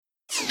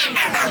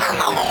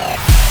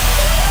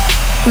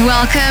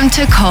Welcome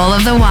to Call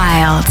of the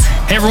Wild.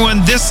 Hey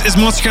everyone, this is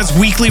Monstercat's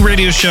weekly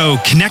radio show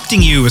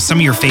connecting you with some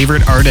of your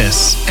favorite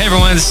artists. Hey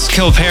everyone, this is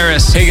Kill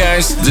Paris. Hey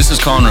guys, this is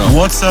Conroe.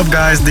 What's up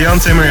guys, Dion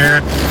Timmer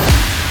here.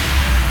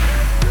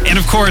 And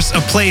of course, a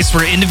place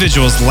where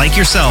individuals like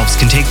yourselves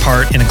can take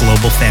part in a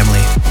global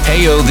family.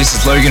 Hey yo, this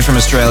is Logan from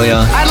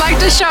Australia. I'd like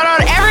to shout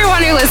out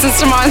everyone who listens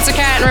to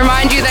Monstercat and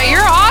remind you that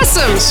you're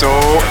awesome. So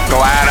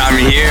glad I'm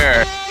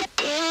here.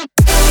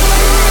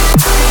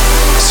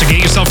 So get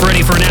yourself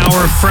ready for an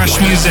hour of fresh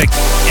music,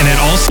 and it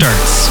all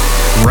starts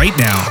right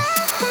now.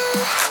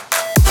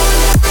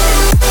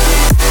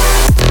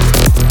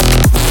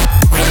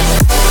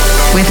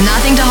 With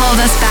nothing to hold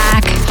us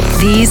back,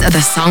 these are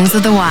the songs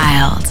of the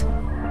wild.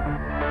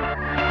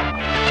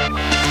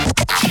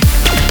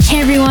 Hey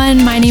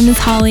everyone, my name is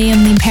Holly.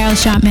 I'm the apparel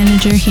shop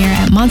manager here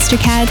at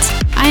Monstercat.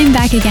 I am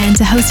back again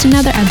to host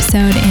another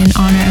episode in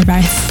honor of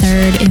our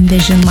third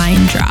Envision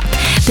line drop.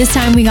 This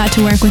time we got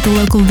to work with a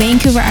local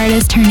Vancouver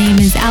artist. Her name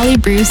is Ali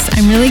Bruce.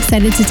 I'm really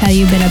excited to tell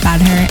you a bit about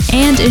her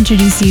and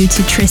introduce you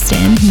to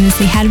Tristan, who is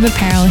the head of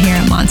apparel here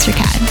at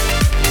Monstercat.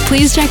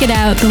 Please check it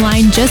out. The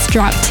line just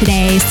dropped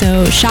today,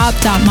 so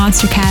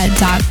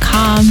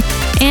shop.monstercat.com.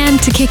 And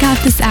to kick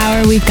off this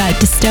hour, we've got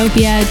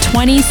Dystopia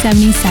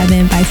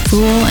 2077 by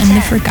Fool and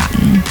the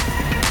Forgotten.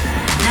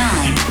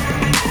 9,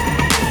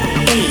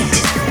 8,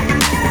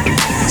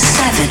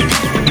 7,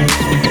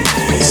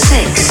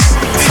 6,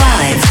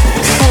 5,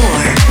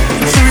 4,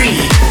 3,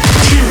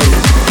 2,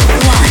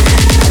 1.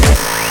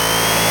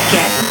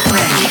 Get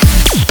ready.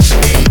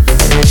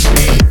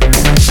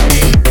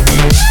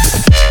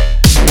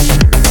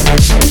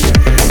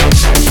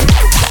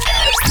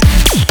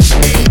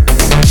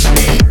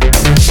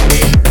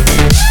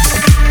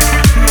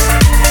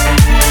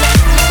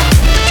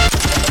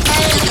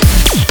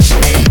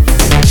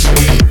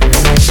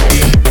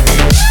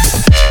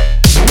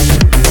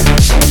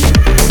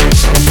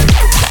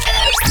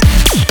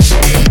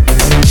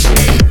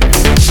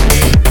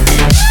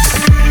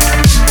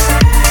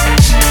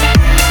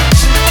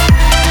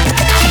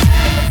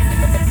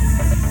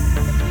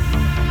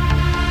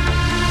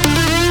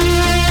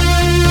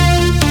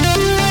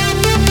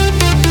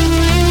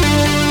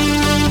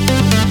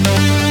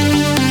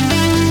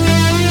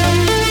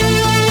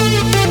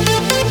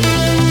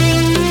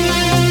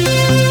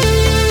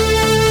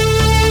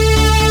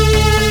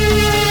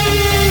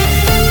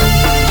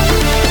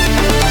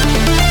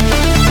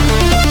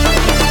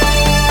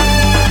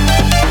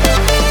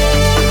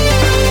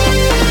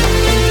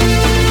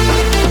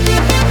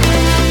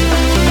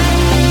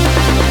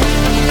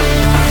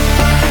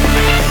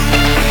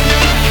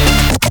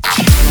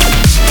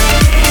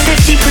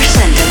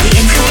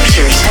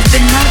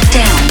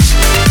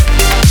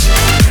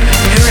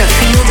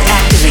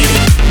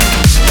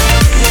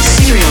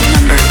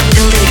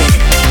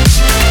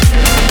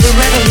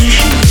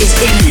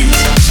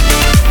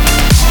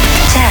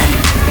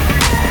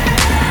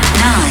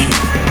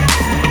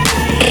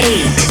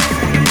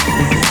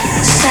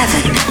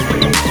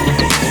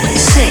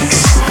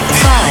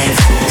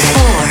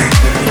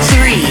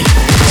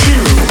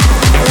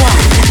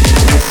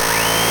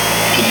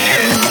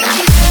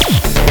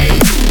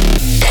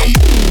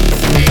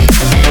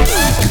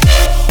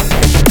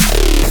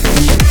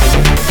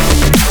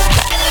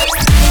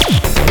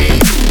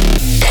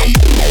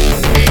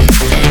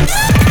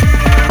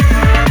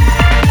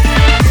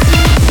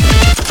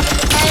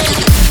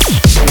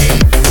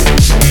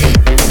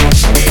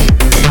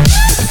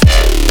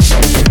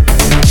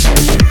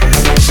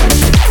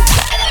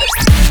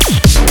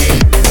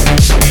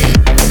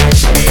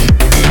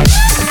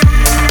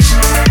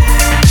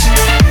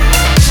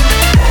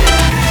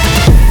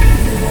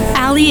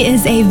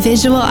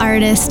 Visual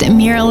artist,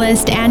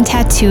 muralist, and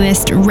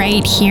tattooist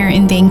right here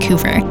in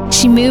Vancouver.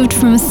 She moved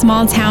from a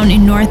small town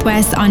in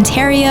Northwest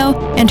Ontario,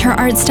 and her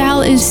art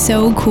style is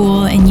so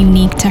cool and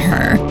unique to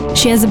her.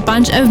 She has a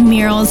bunch of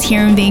murals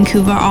here in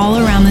Vancouver all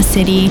around the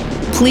city.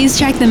 Please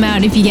check them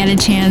out if you get a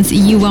chance.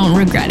 You won't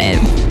regret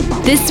it.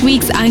 This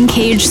week's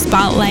Uncaged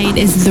Spotlight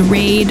is The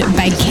Raid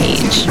by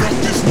Cage.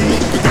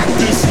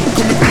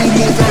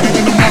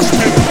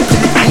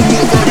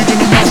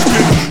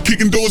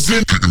 Kicking doors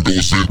in.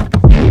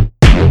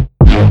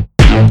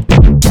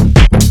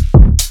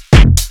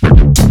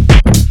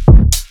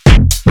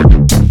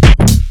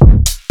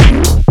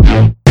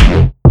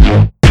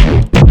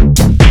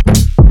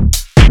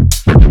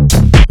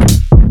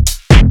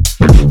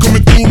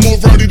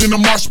 In a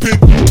mosh pit.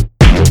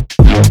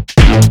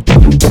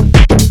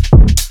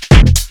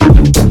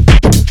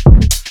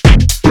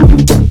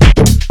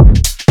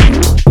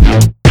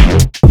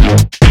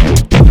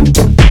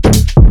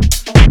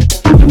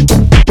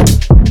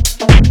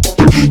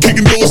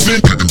 Kicking doors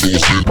in.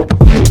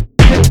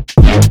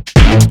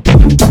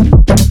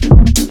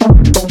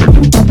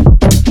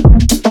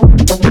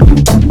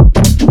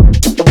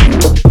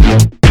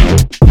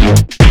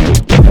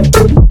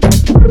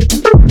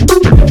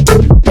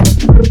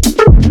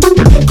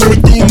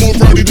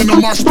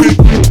 Mosh pit.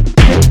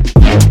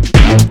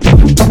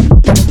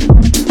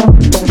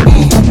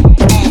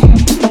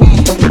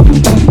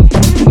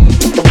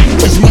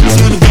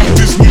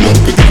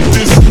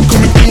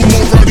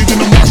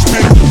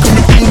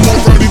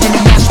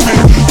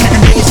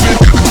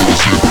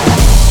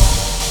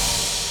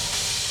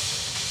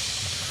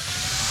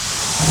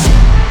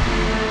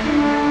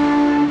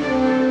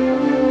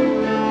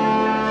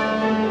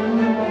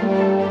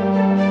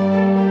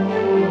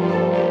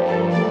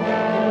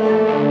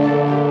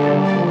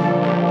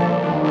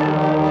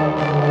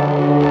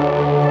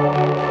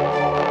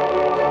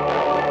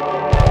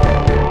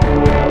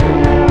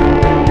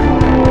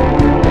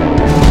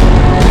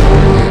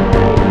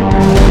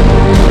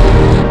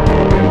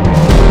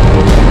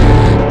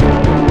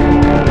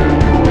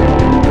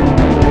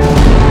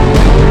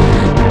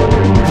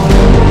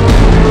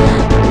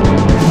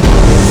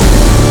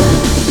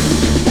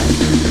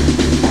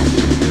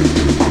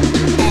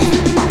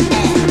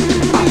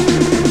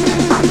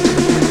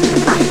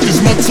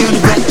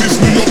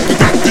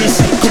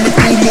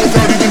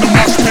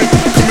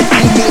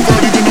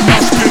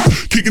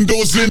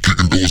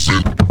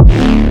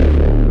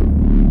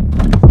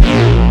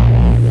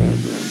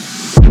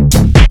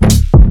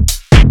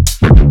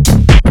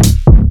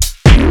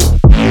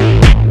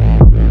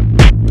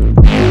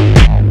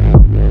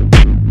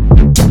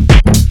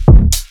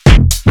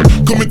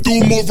 Coming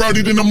through more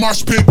rowdy than a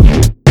mosh pit.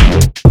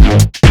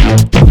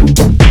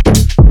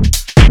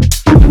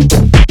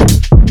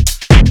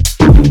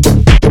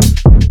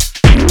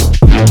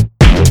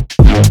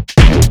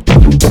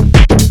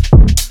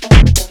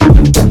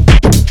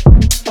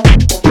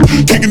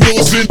 Kicking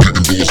doors in. Coming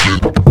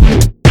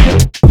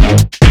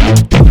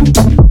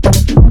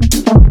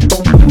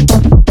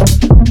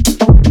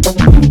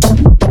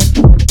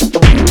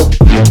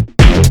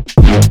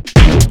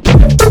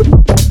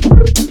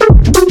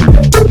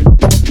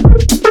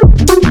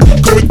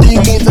through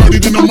more rowdy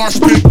than a mosh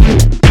pit.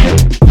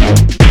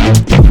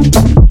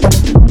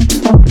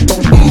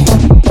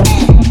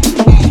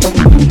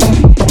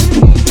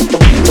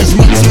 It's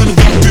my turn to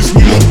rock this,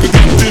 we up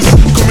without this.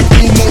 Coming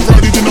through more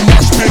rowdy than a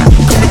mosh pit.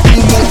 Coming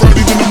through more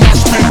rowdy than a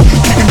mosh pit.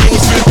 Kicking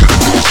doors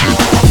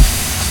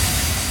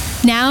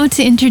in. Now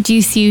to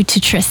introduce you to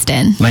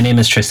Tristan. My name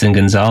is Tristan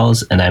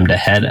Gonzalez, and I'm the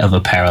head of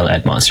apparel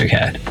at Monster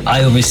Cat.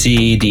 I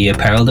oversee the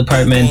apparel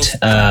department,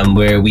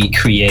 where we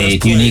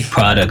create unique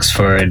products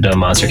for the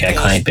Monster Cat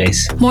client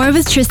base. More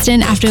with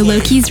Tristan after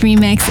Loki's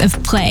remix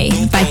of Play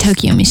by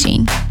Tokyo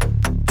Machine.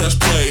 Let's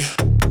play.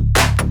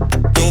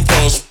 Don't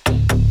pause.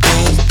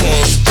 Don't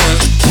pause.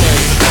 Let's play.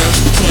 Let's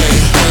play.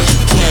 Let's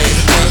play.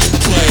 Let's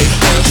play.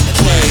 Let's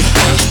play.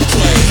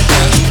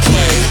 Let's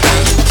play.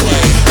 Let's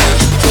play.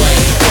 Let's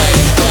play. Let's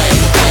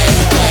play.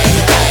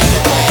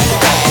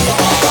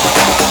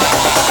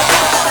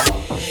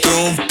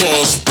 Don't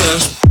pause.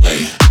 Let's play.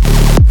 Play.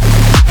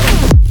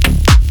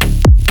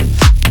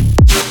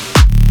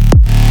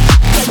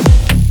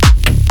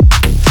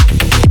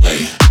 Don't.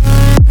 Play.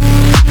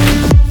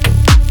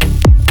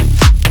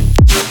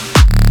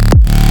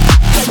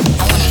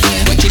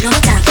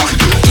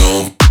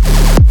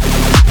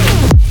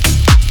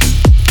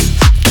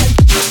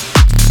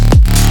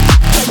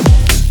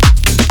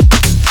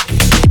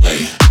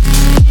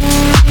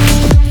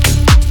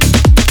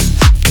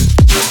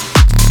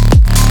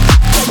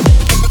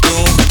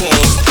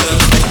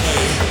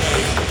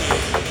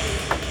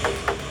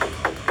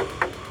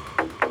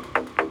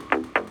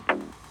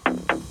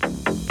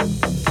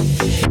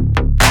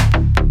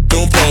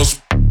 Don't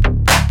pause.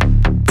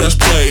 Let's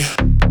play.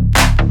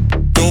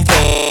 Don't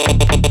pause.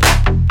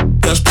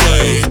 Let's play. Don't pause. Let's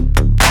play.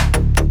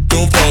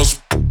 Don't pause.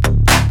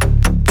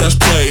 Let's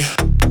play.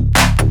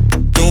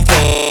 Don't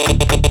pause.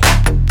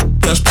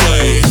 Let's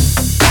play.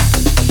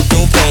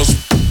 Don't pause.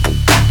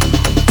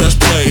 Let's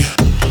play.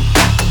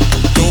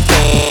 Don't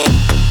pause.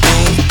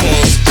 Don't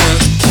pause.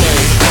 Let's play.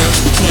 Let's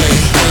play.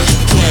 Let's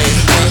play.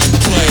 Let's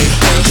play.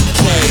 Let's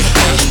play.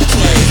 Let's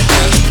play.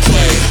 Let's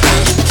play.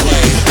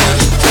 Let's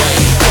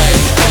play.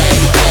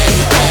 Let's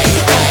play.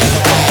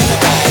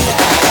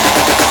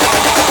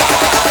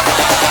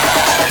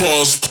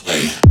 Pause.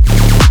 Play.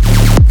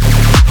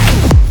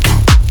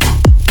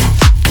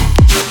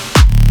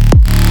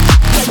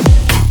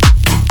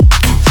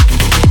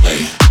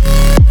 Play.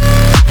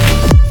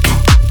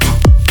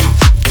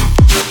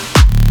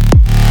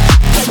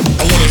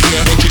 I wanna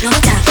hear what you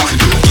don't.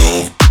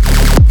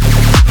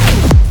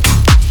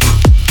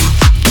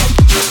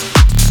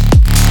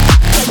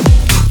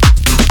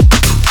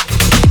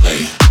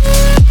 Play.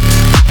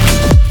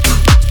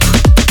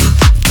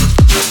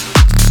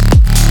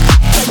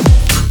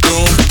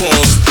 Don't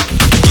pause.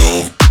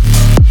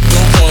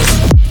 Don't pause.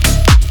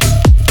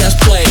 Let's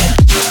play.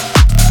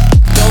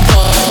 Don't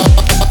pause.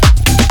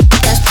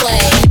 Let's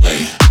play.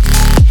 Play.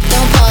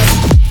 Don't pause.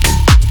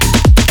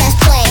 Let's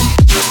play.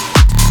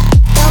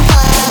 Don't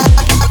pause.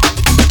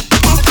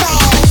 Let's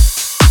play.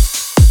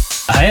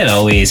 I had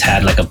always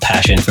had like a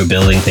passion for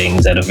building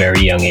things at a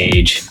very young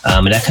age,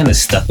 and that kind of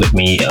stuck with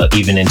me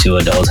even into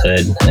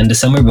adulthood. And the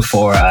summer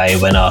before I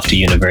went off to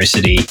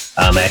university,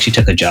 I actually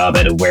took a job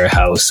at a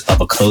warehouse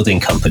of a clothing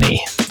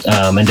company,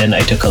 and then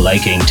I took a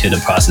liking to the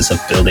process of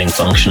building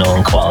functional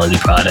and quality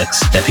products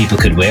that people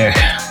could wear,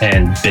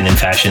 and been in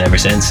fashion ever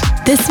since.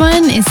 This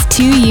one is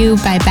To You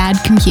by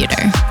Bad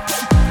Computer.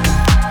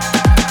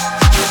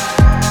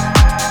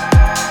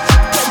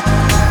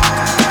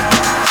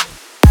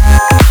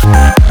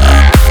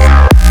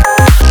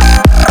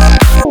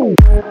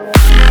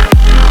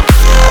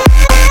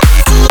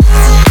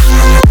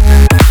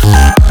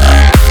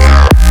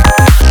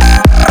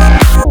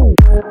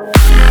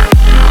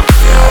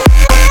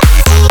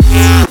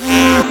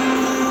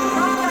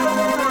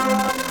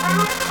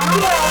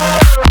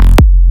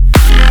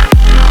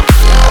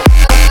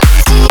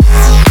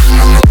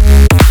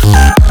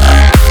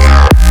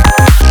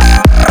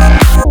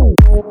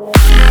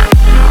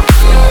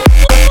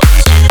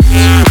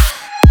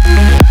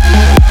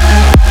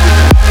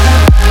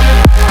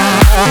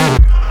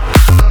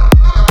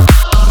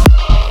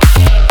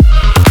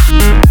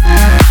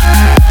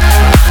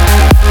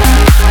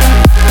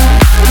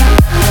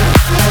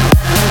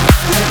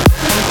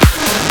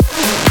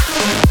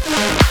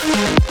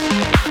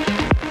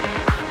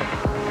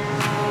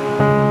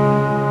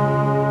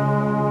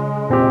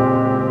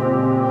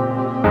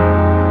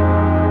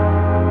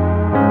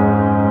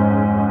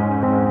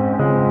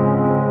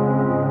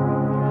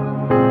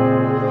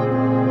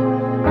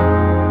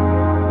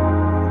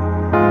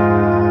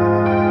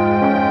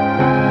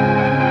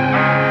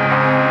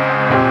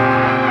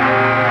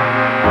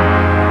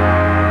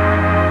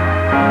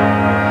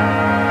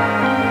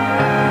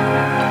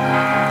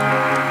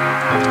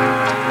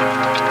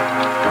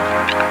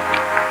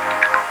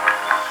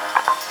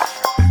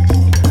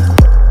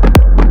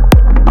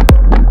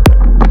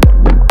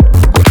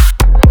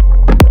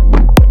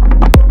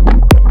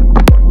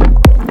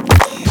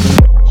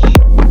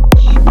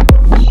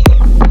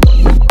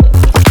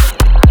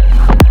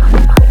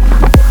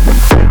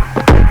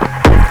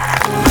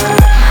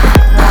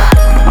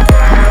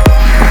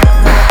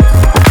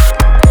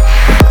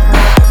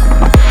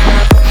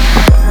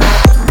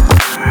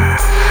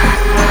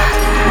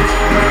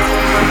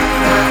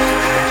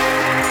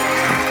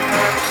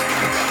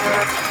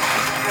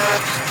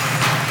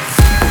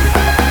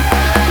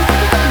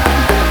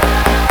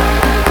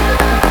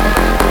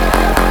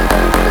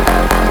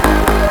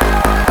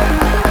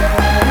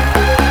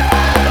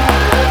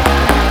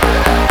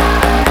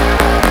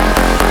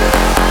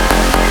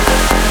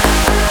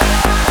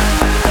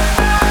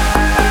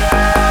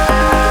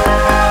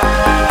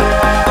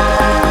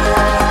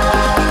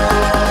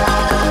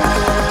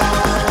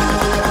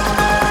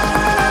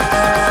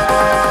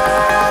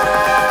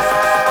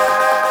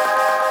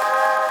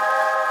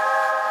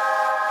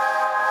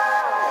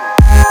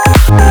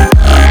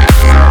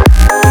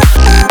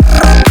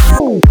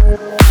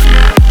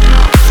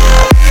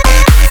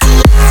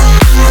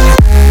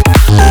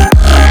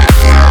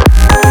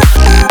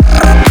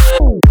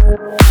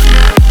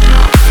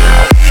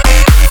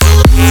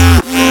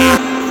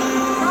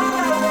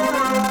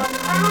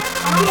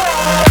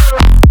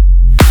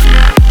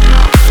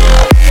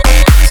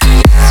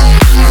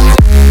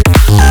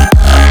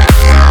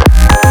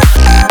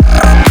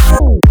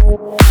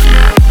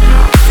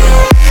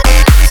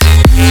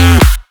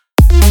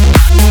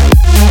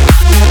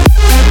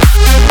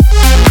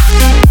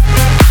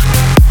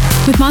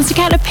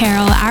 Monstercat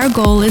Apparel, our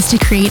goal is to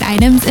create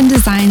items and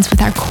designs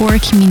with our core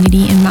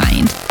community in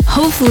mind.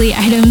 Hopefully,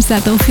 items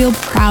that they'll feel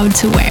proud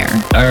to wear.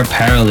 Our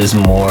apparel is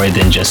more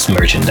than just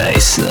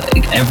merchandise.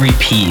 Every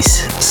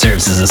piece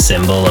serves as a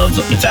symbol of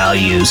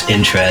values,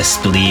 interests,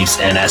 beliefs,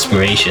 and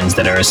aspirations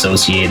that are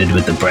associated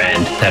with the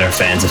brand that our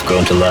fans have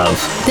grown to love.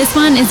 This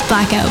one is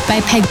Blackout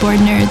by Pegboard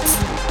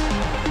Nerds.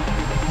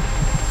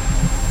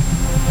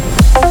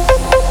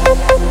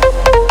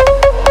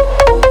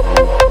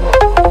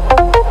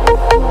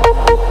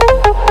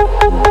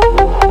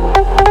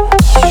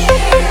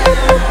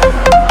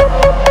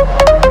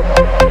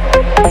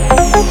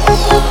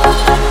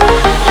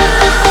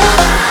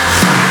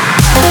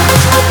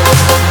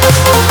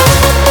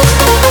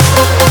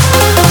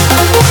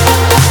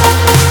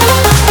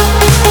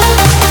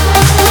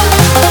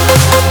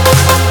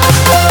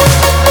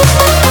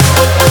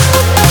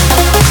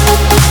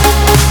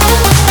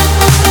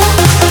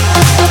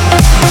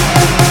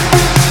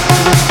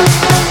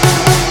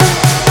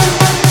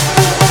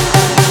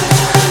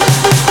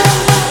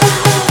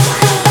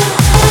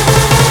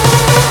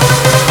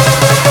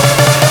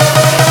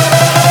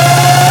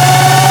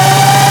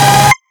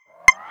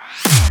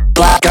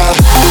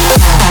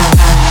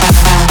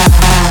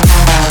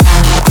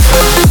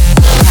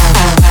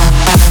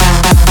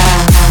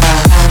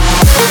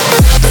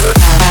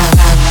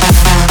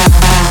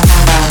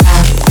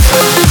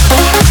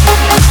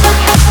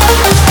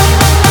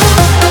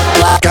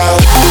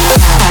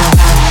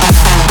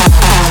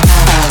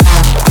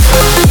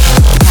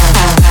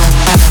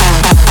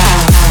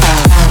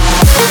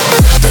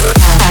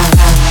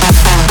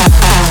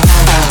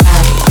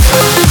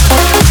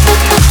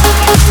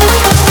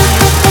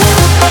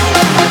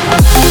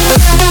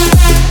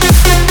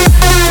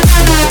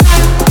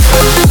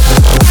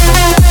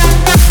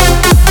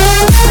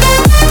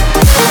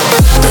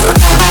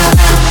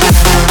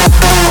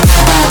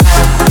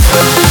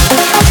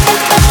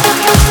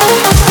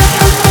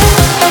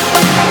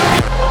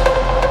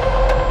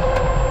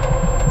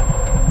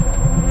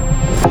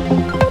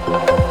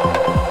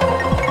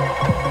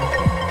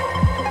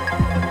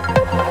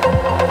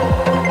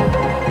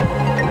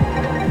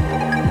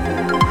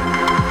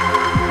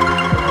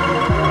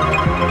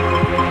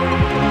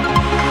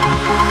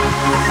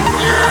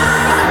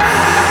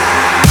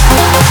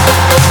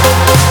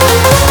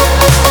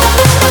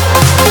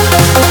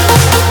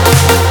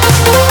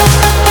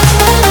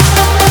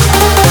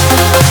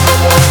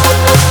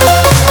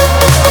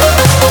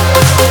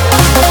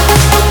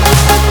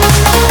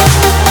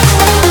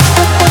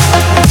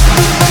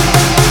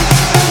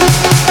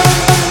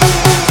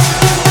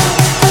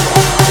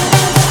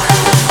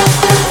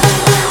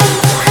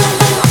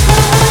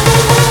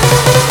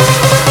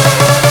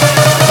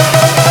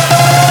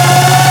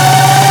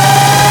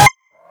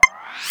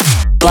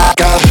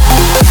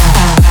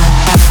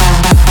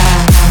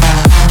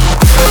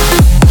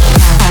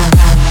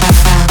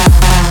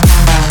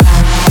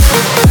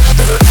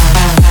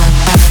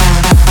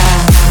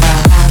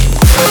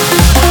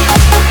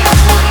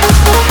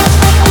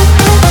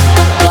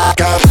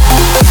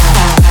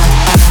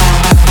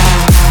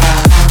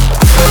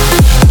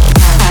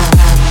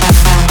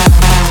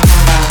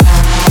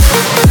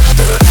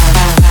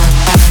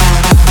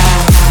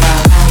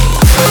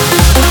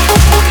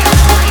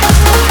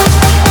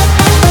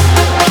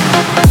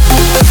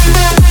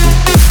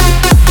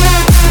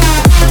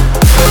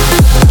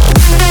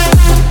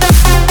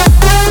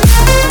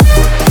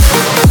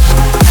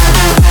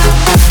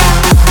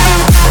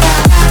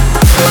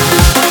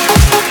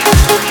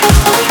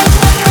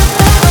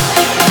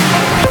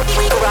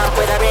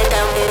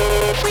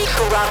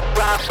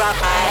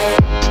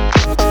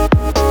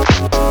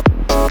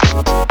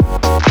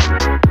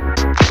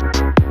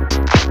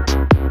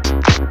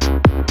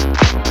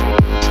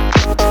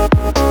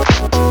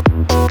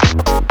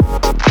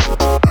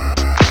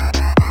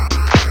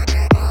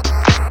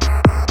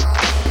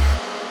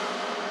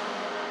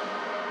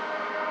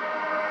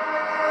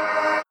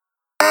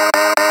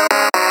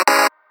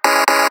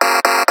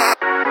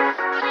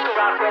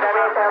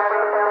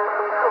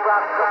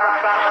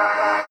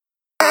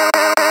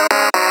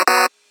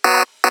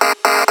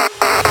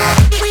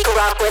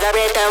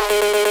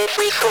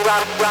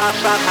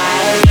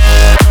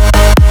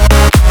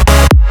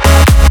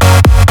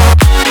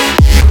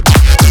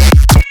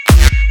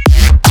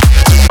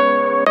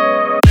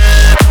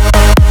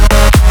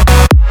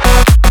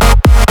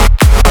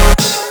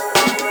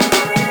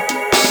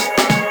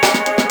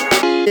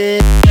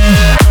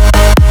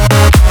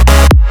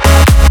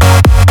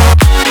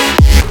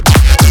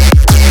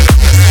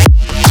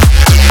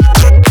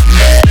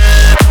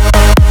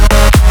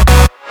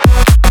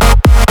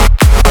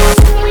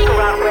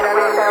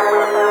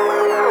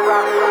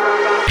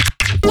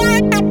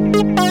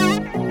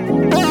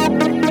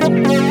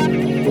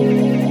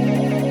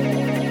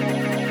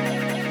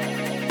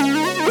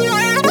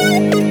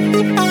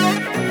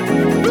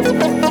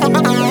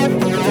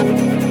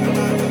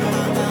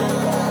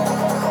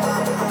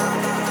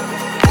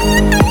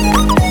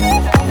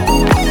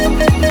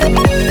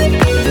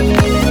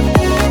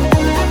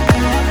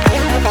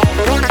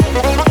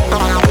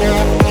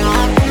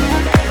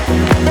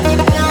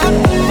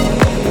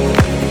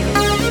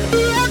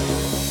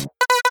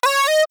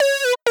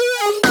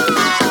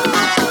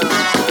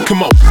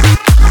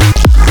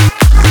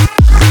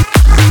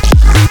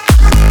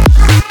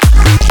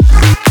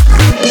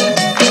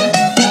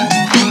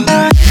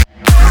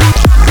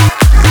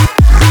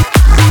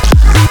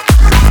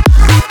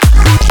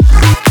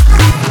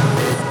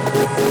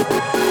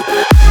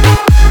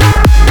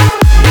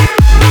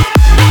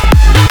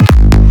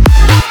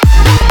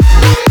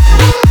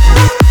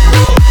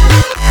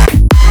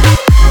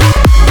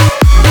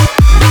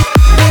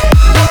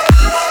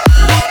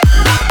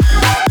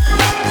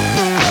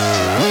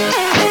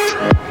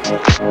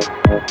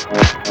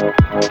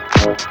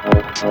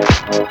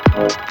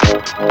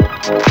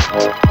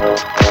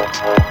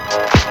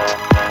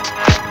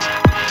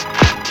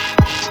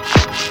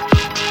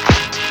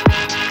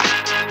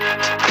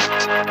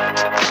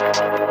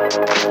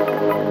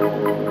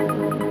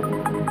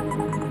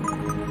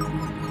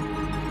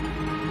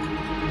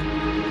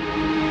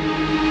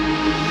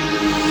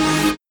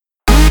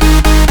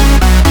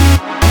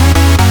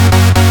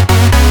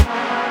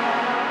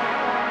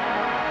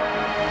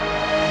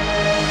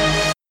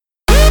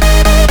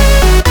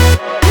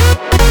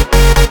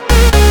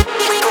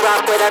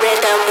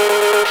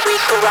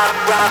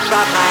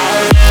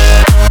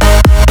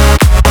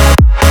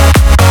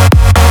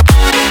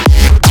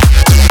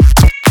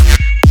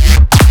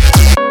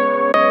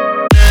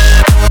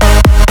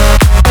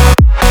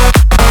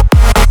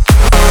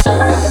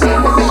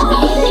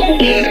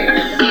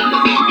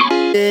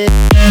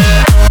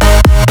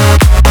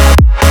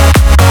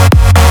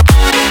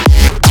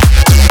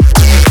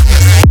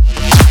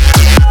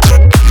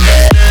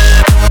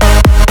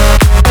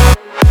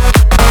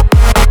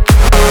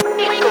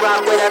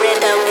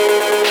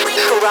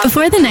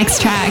 Before the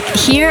next track,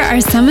 here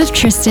are some of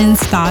Tristan's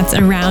thoughts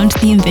around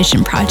the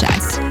Envision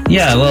project.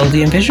 Yeah, well,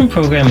 the Envision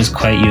program is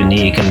quite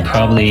unique and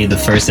probably the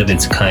first of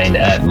its kind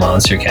at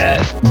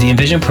Monstercat. The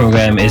Envision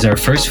program is our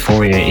first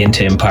foray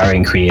into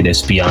empowering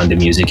creatives beyond the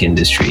music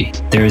industry.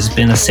 There's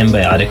been a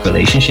symbiotic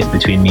relationship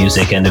between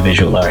music and the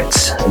visual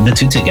arts. The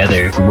two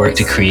together work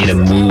to create a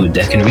mood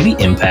that can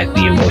really impact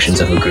the emotions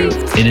of a group.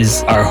 It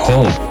is our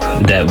hope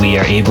that we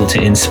are able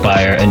to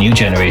inspire a new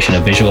generation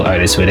of visual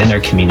artists within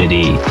our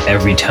community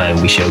every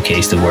time we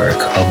showcase the work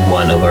of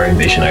one of our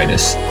Envision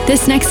artists.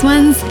 This next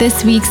one's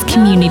this week's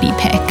community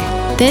pick.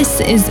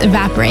 This is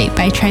Evaporate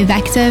by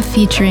Trivecta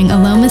featuring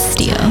Aloma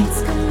Steel.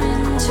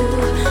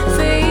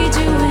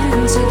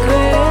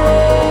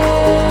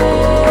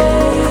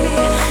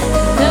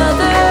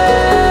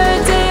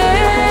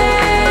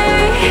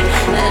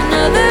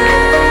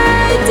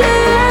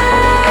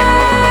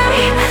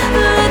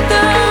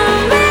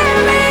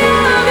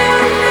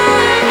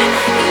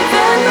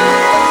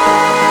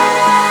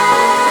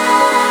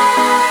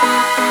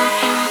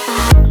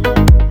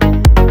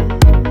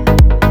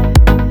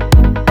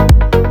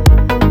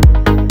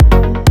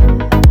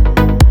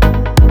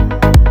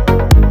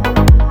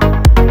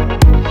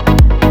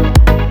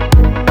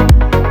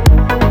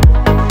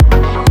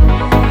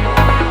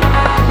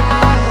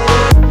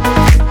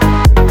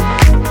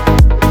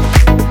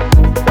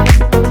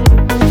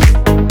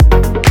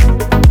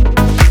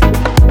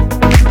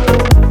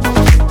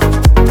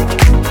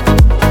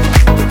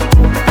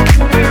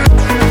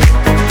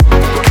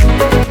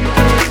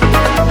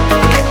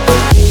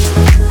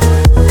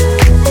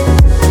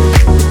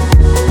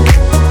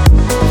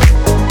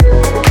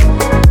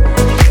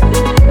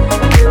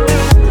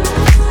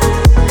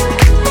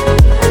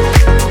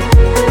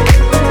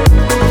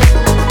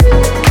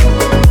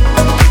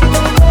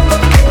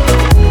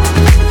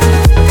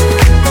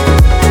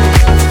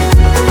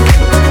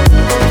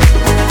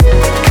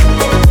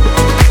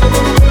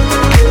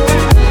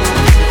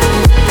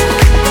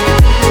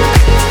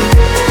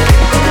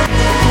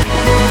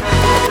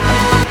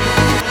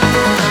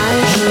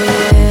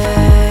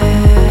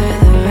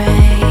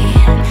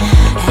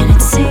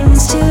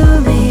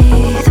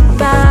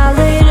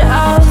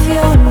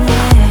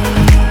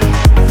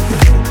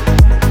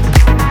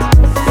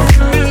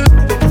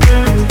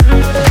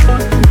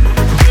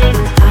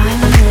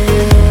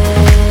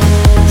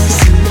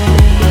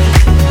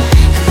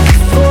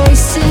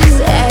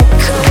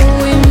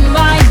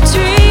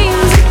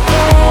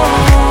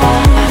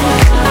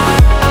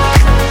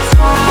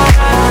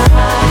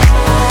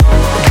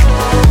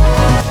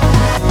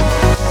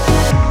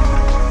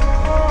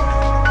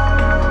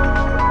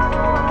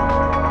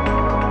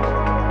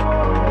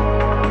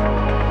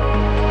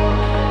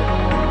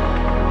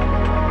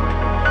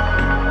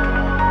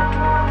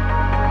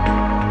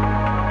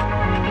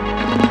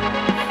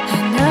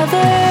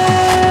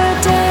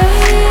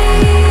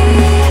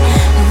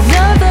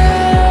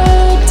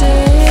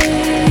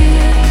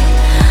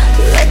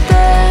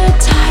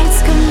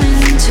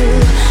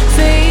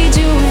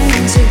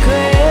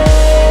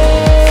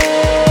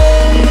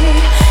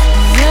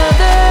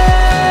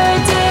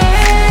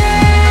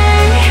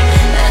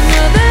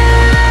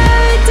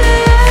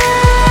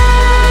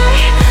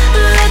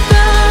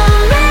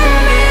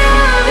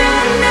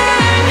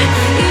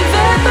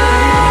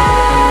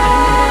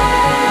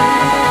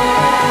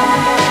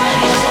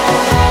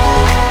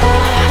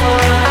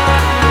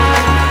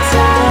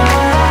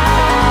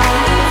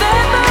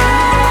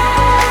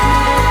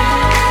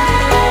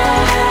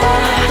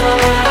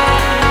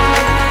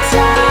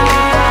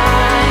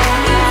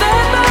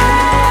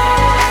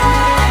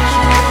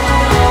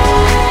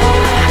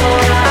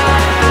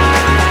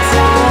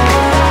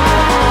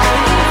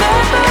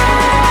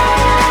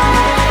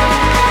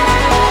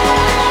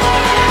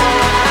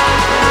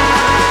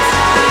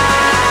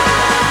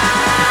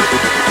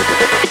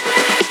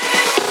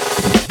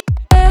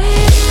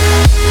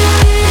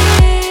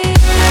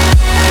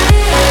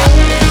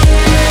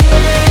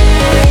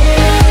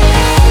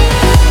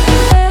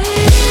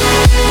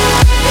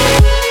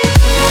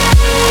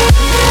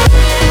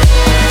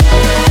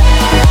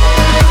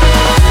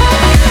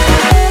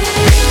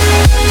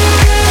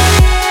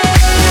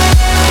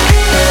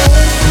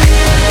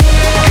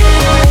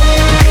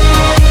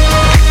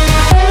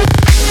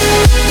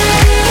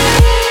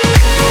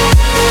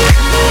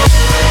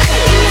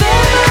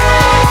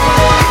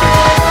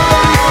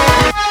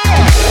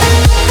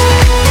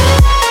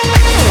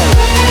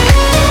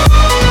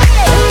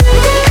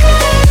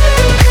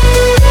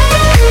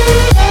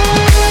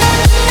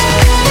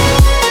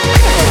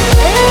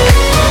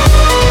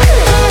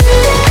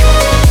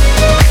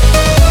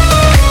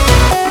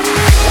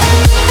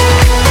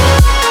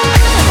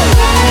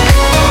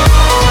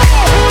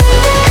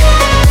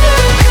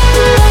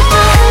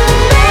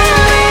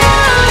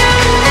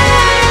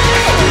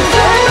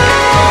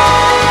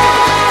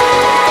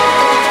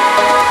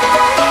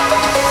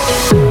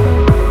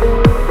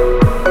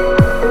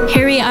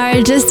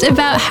 just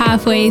about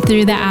halfway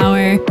through the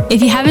hour.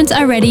 If you haven't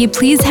already,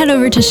 please head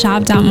over to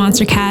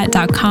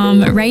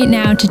shop.monstercat.com right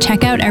now to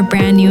check out our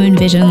brand new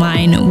Envision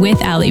line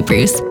with Ellie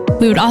Bruce.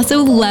 We would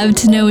also love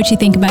to know what you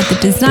think about the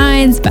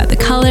designs, about the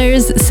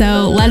colors,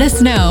 so let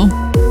us know.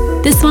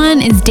 This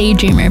one is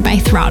Daydreamer by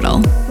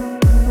Throttle.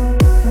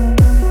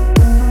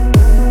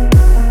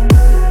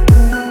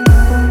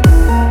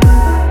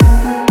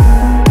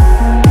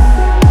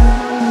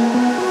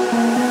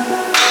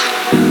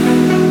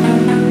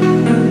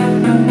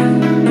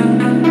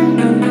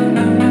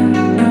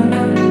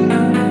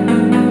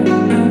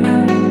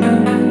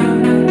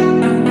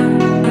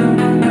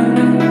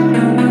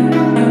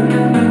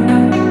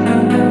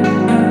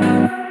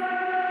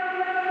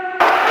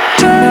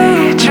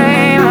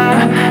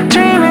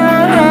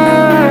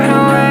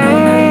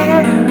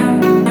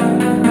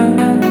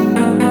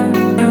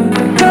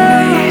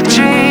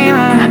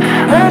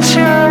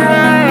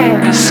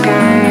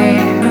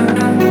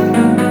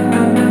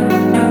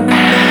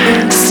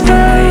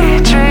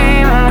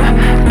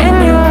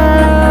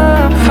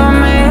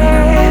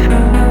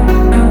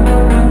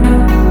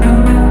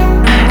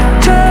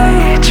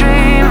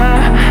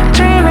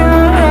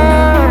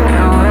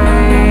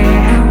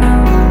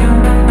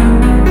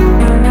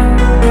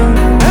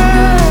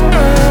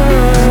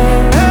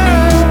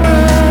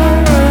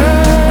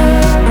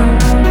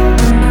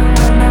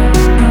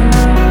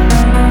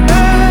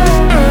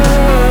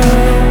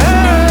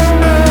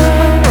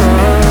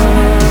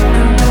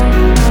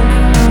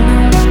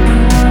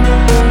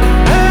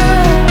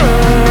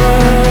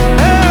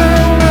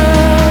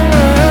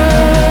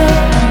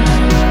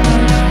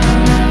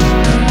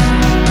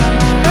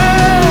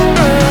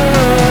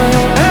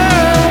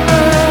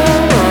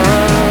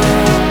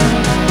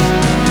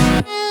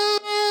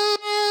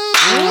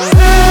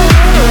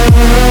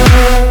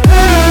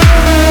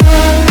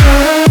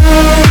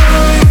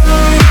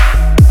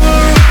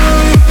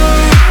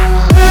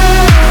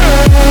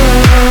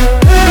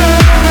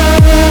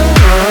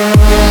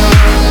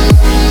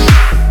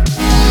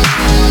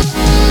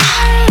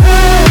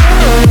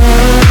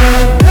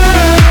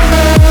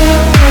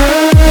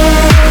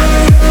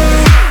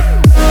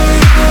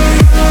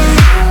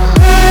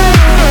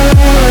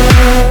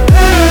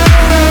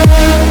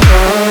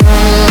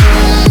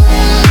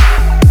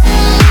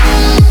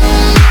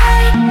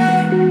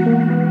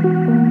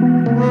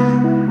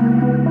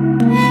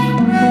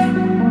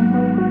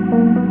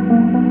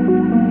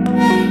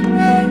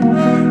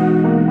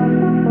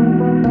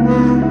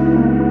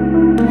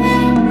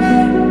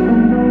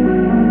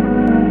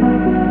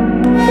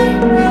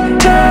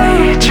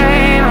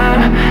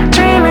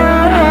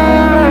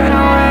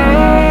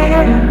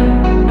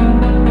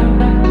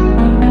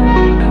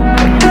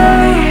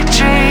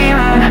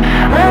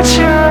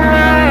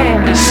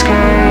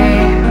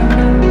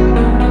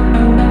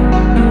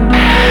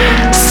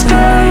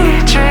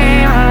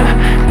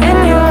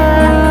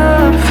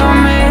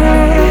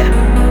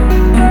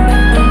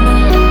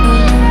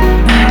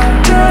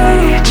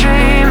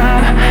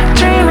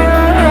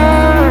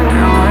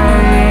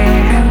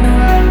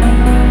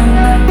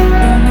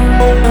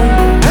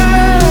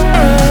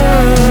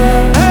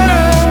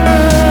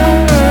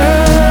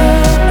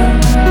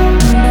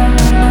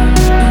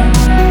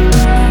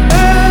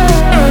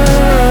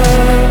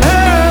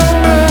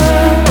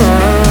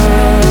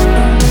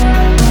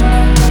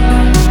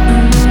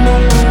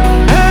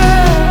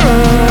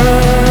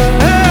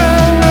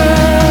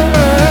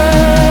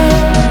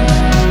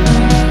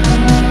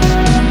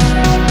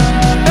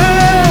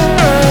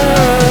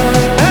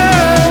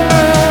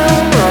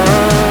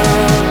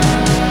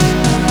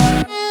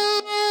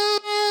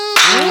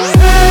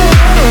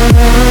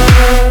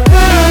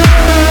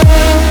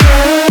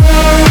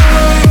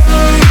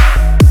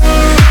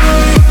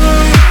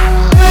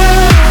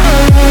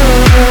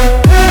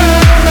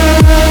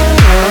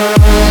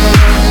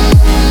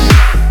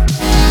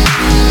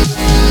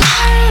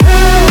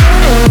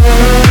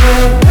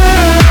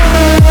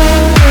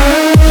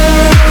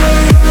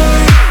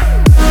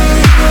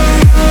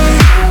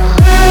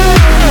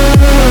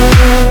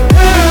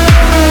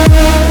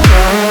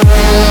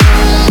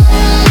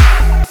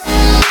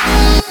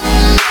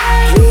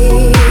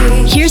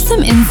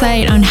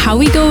 how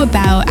we go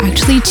about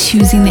actually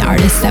choosing the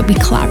artists that we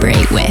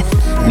collaborate with.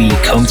 We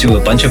comb through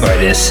a bunch of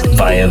artists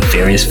via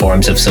various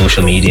forms of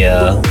social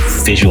media,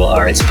 visual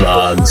arts,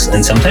 blogs,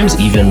 and sometimes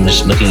even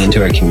just looking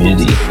into our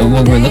community.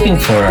 What we're looking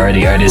for are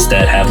the artists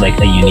that have like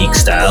a unique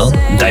style,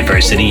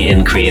 diversity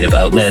in creative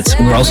outlets.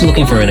 We're also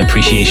looking for an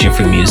appreciation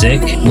for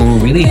music. What we're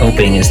really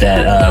hoping is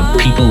that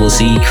people will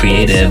see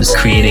creatives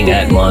creating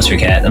at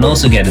Monstercat and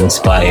also get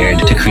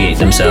inspired to create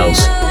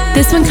themselves.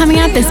 This one coming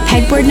up is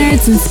Pegboard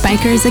Nerds and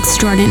Spikers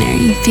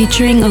Extraordinary,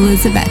 featuring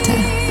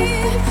Elizabetta.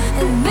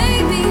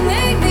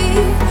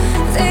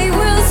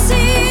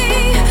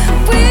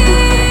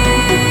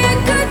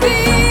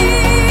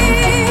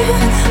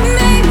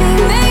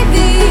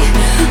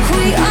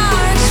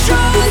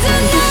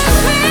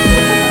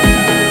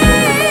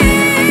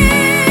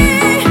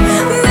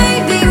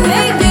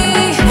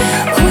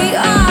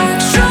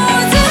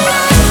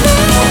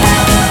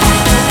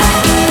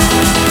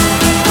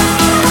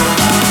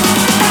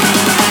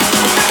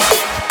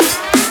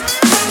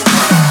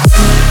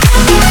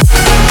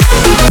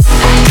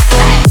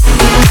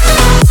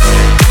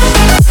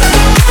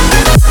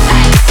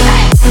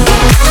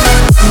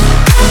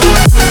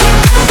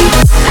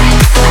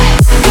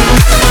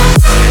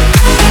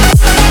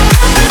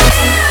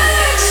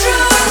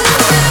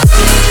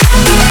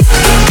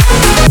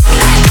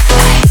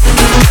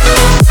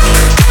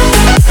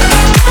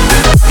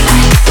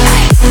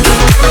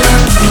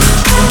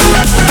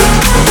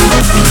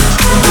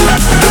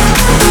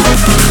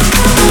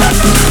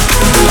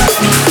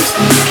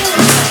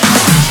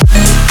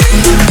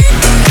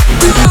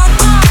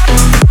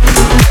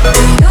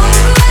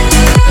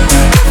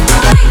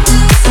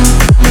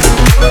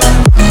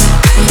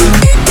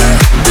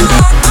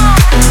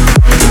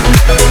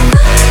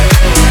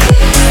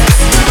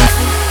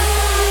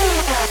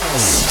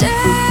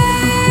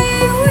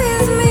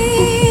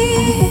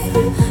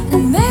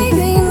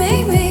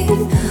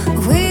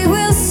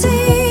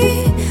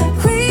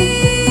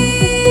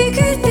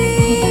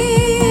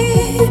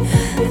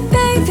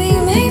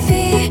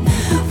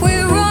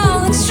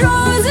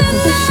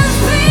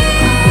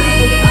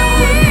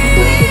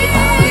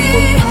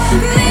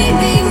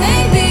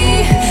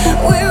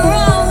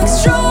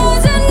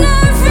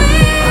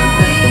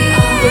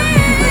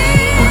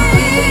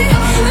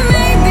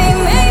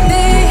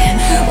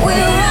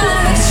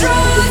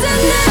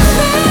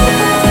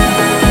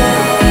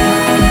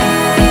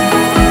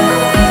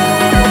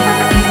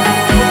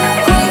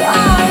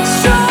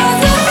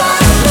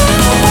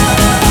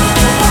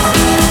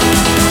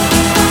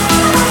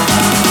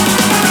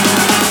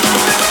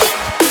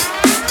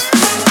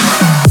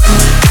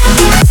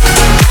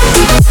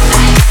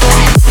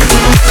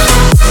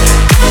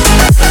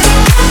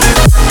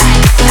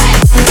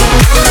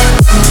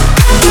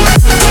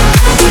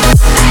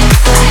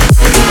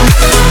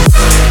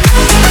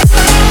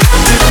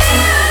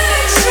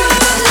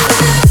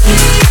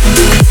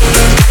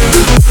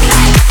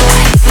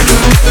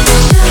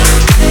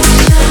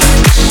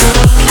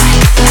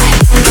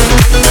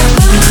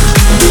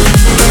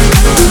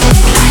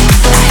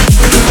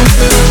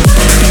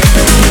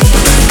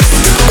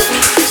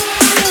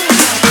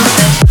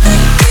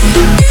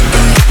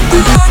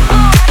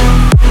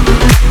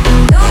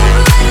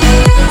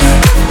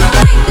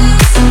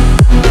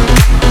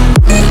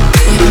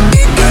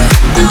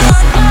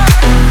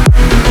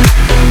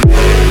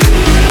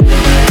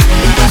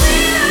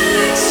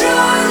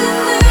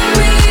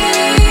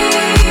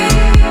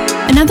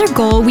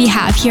 goal we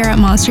have here at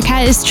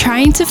Monstercat is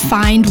trying to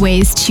find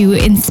ways to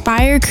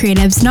inspire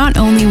creatives not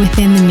only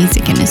within the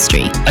music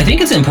industry. I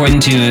think it's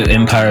important to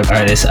empower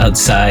artists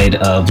outside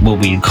of what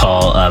we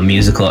call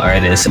musical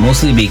artists,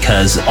 mostly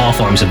because all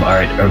forms of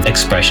art are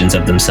expressions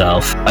of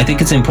themselves. I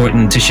think it's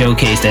important to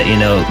showcase that,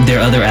 there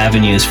are other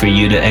avenues for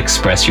you to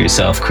express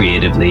yourself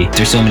creatively.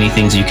 There's so many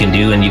things you can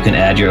do, and you can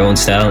add your own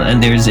style,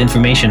 and there's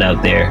information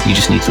out there. You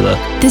just need to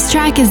look. This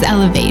track is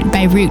Elevate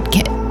by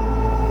Rootkit.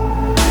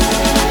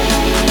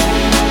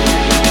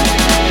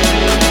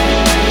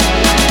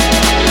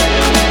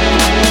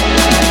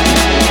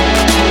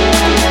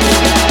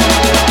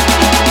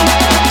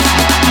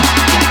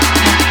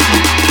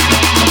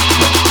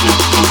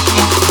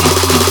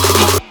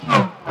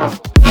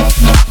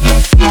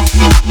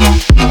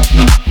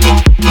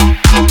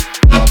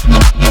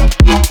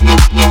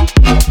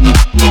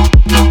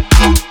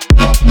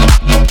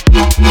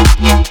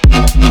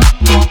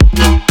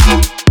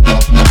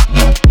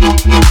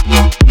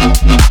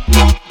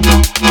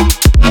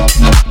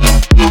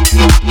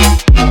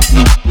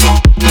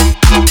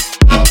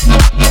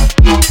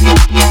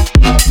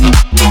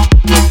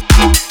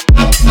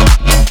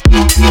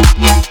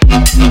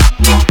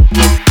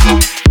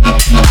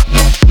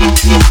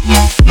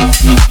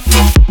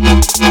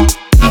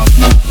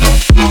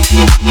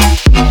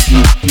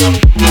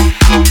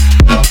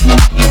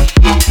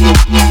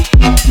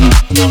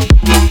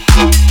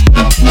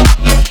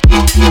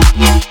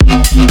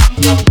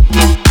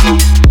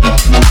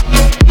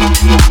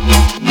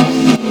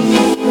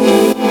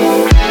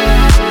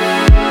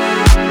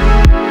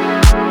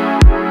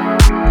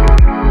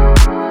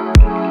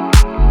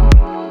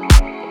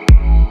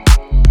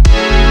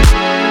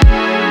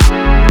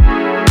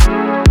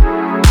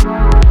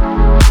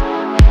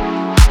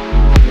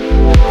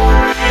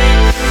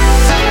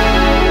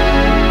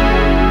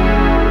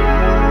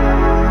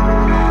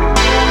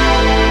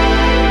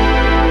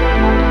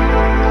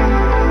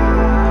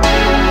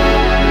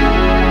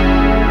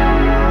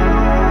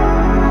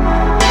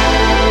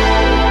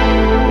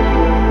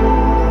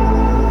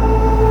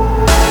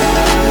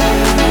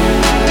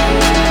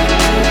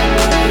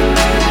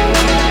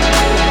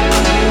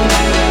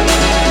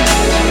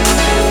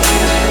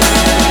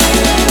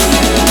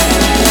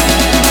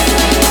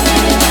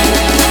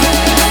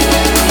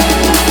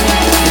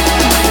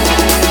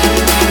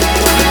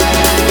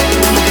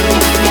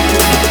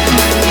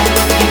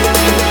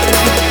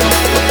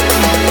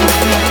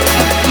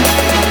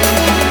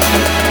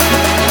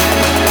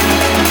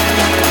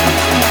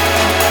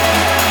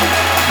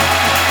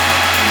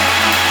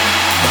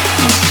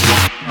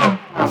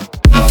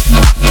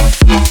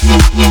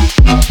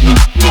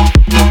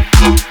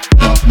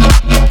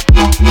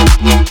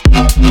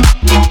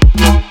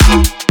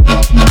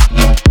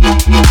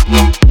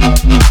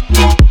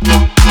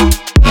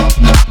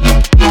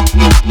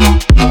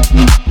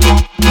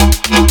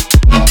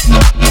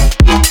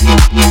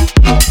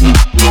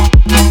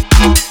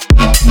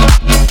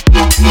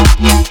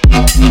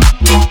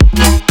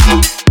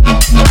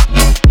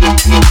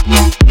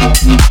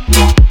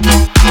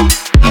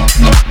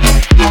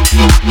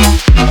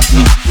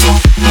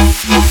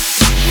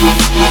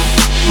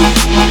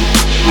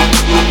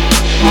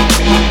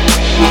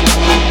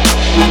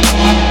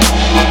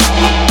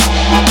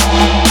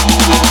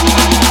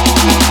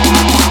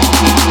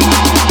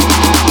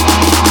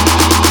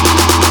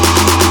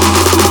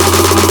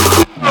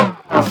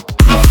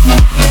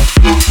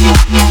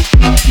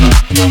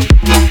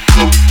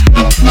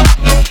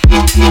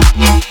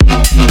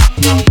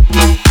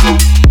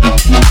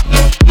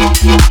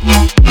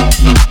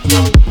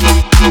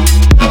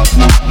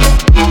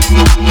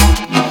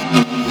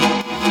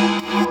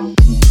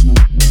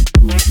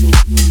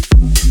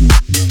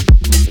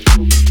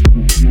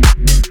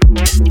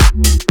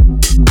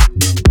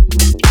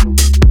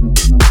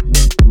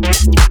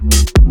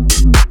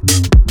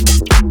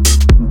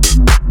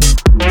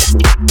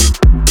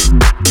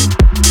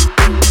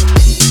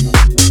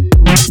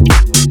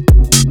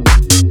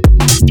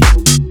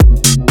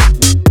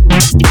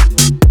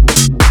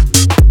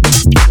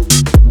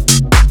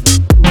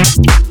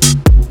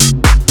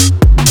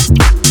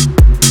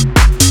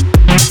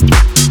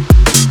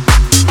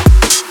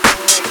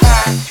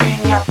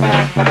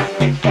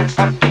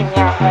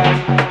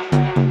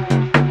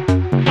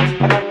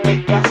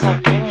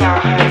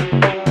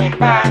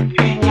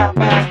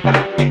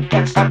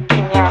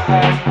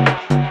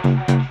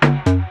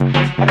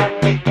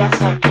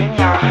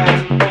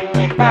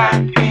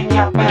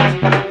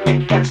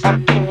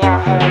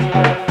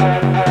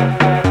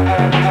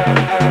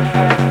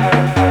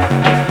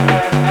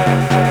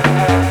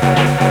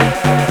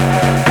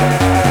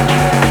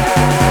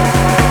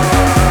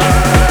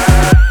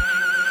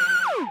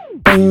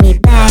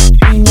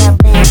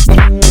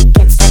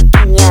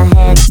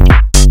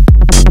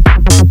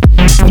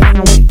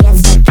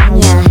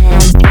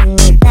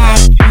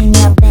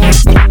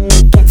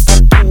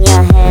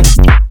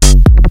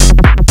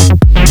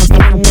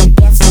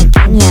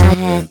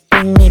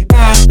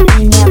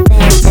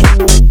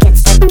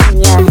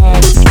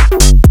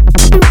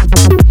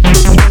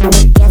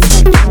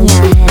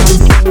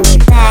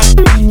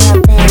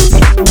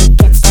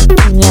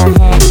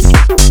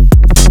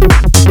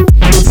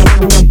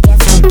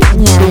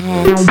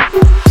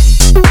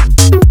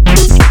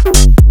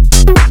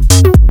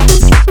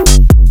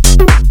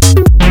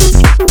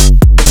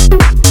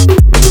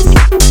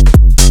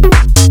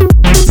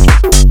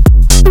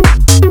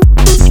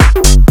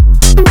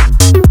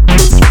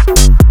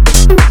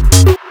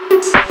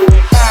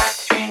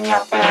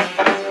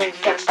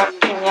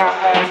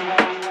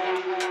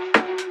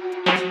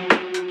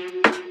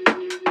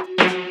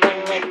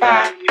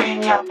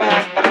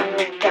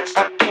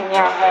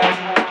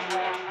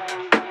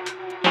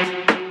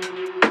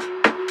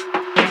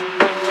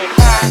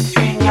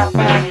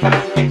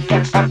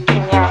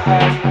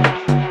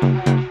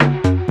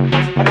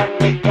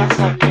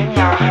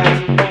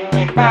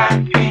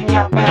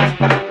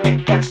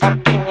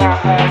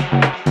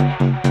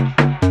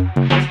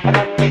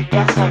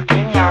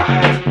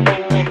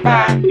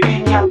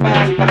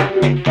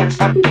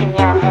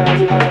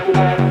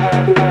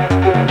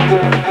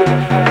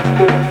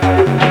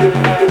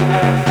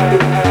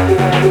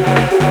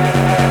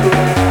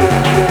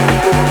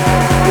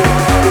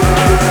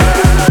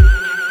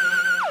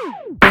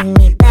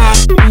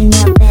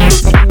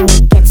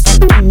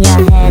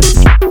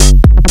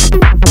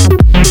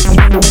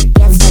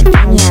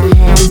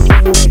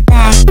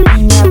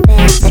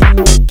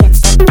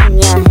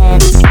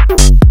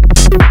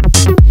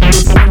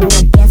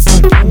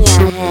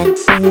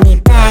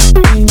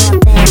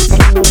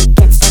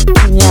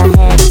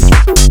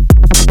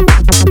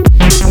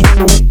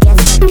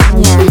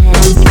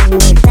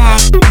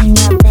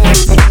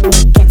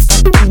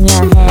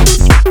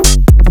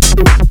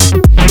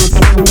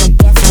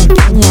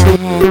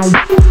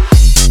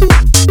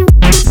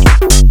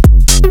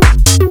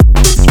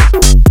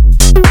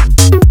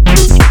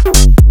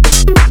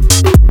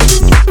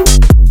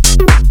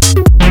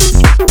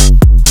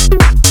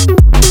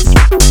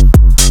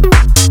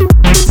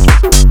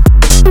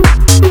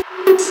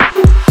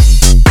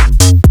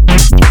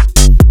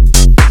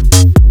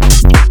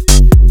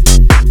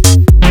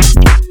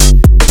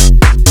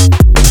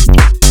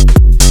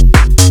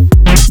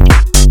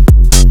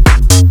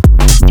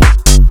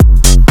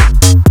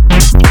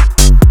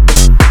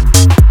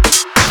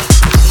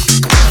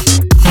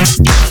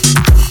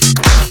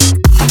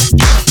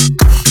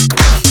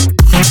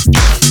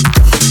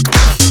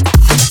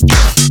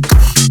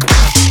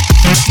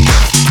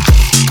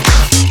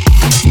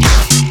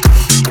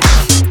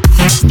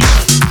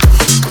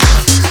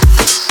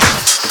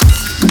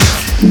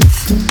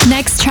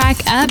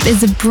 Up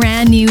is a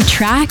brand new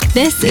track.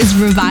 This is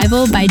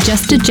Revival by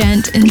Just a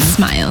Gent and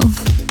Smile.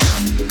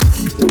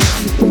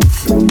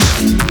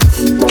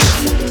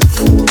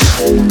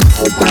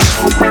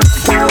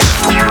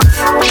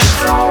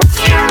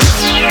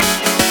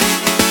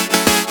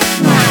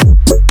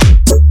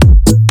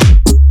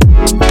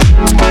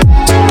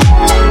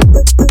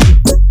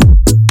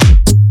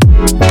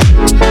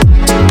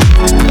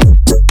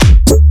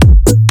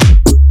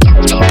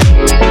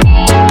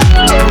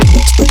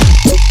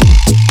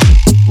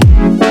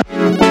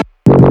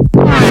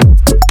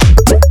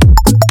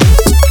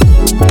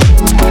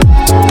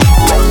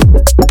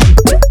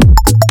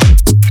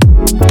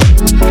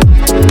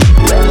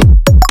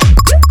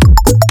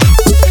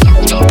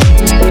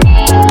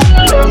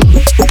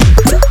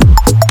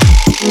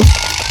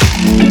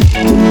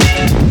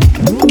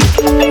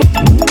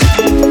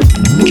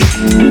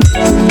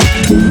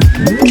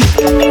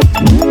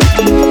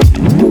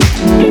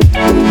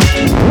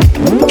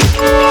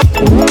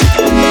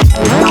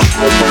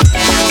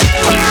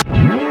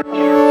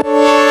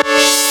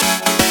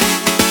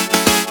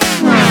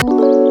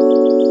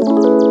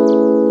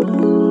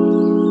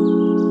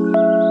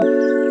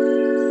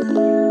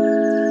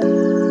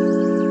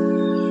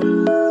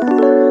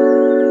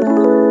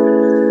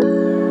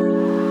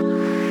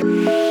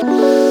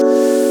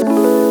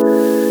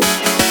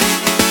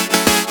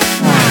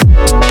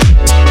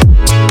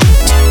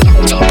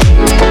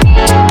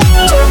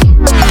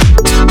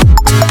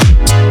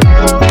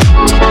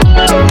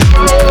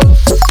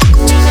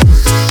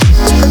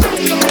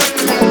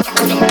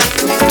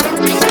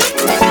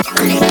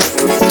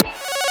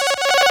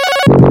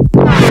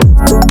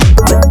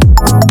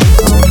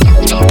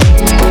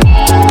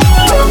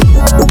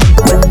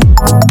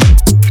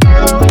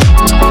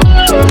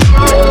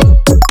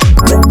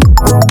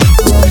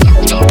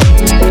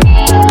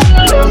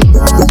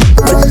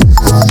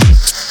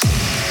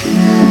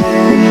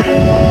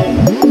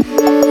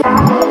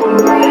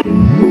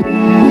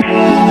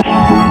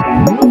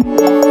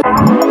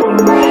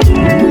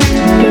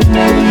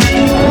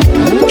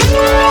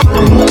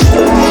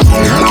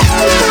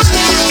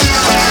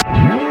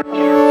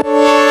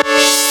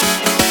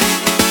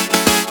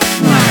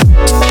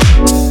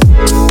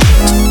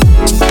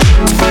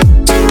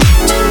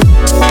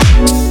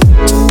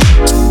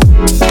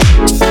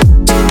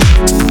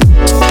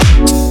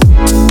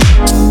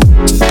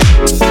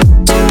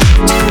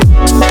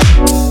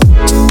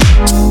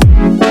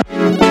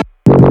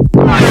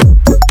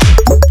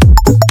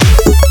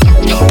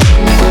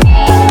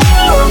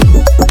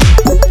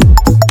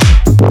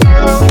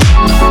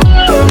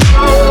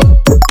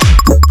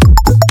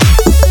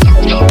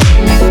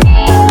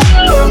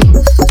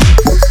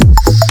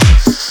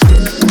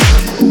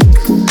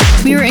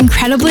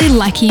 incredibly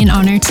lucky and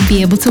honored to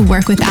be able to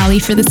work with Ali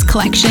for this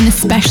collection,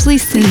 especially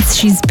since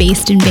she's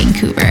based in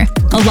Vancouver.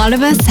 A lot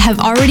of us have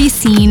already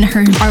seen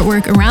her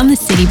artwork around the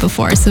city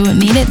before, so it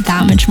made it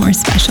that much more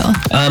special.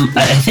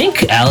 I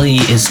think Ali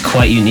is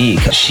quite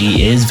unique.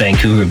 She is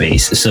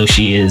Vancouver-based, so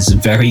she is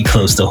very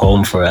close to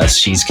home for us.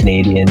 She's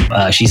Canadian.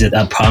 She's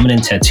a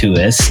prominent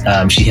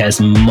tattooist. She has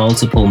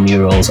multiple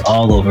murals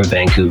all over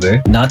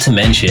Vancouver. Not to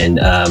mention,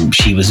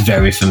 she was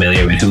very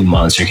familiar with who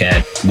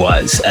Monstercat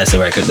was as a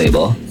record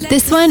label.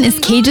 This one is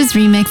Cage's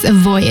remix of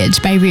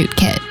Voyage by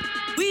Rootkit.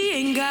 We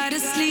ain't gotta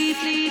sleep.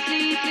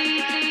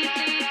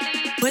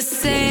 We're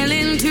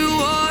sailing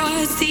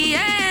towards the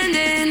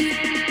ending.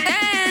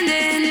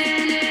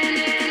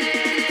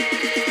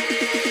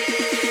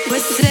 We're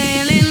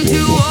sailing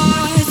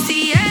towards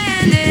the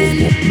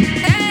ending.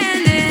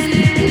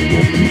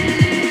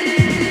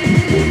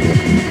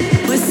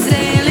 We're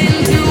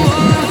sailing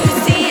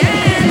towards the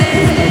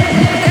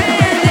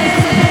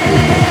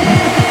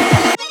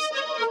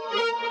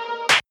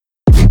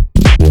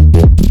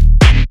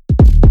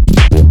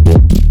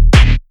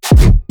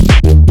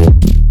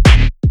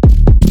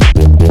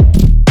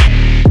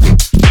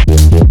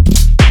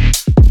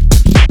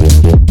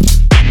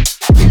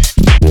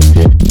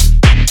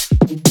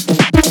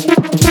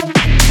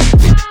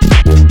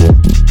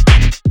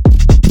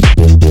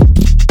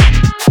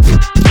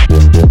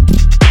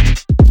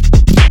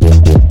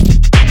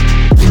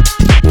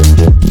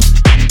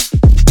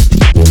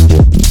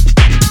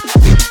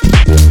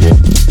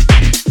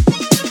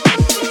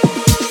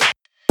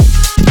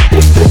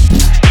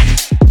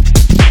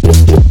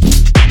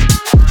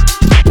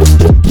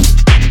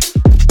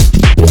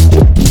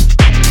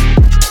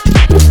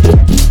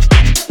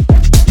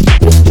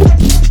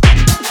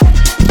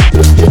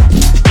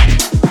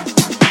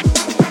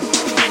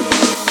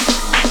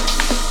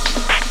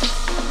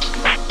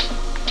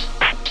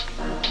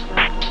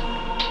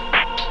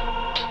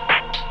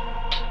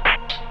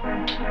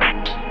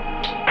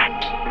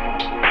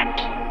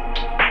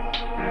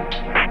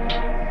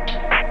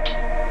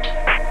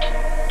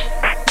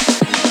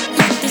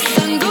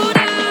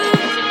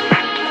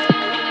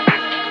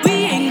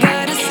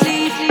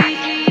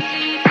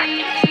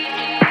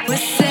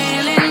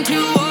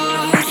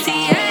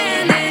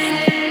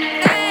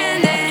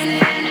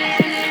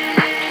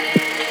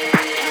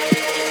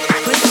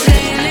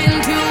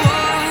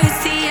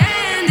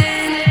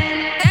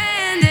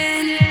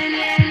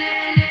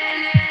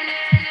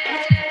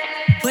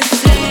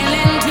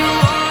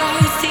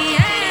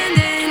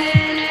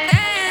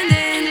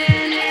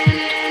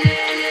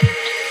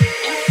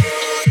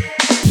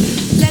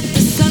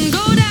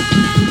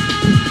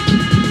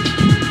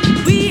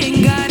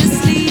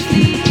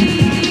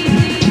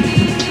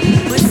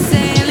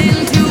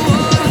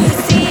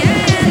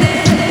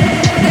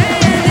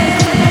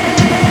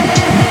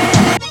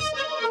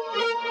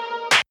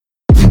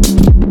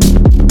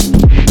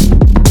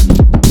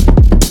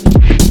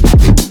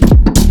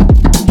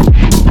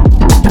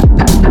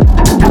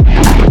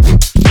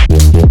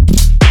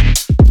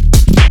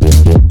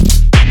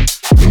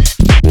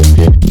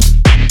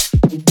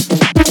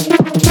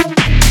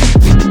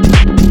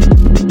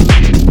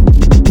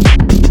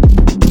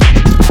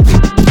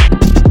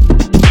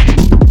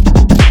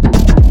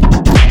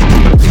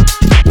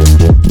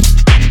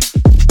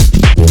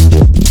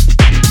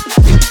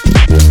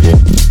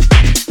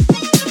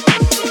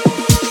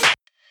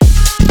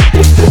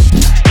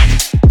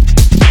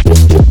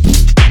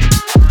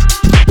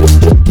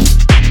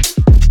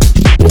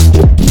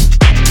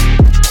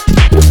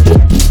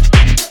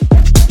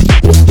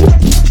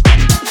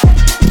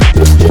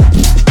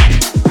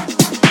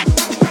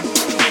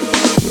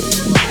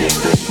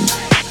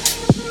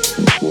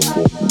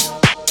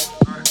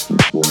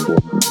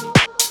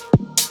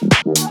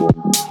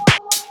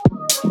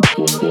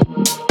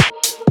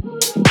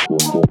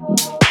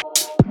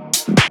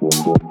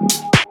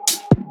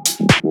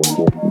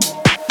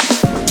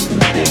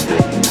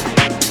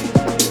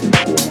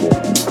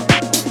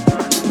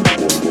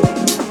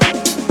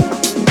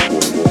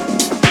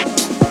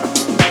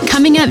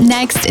Coming up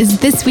next is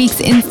this week's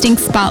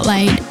Instinct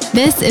Spotlight.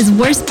 This is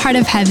Worst Part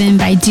of Heaven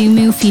by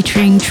Dumu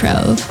featuring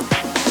Trove.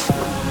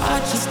 I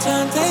just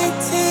turned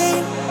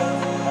 18,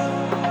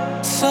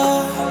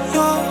 saw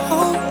your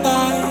whole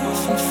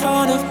life in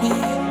front of me,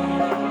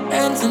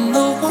 and in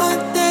the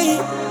one day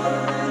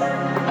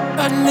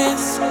I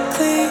miss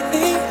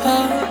cleaning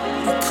up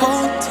the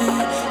cold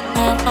tea.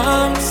 Now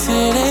I'm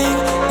sitting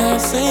there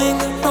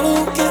singing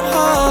broken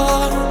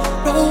heart,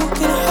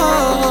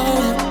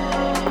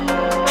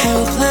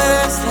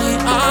 helplessly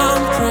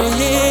I'm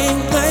praying,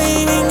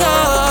 blaming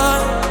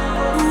God.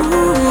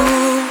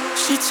 Ooh,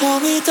 she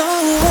told me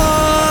don't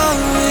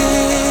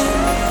worry,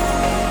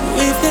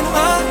 we've been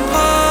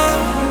apart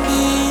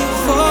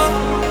before.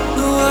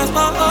 The words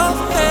of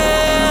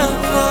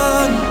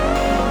heaven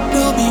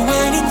will be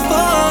waiting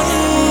for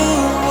you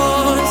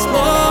once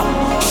more.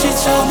 She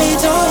told me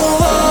don't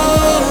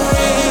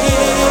worry,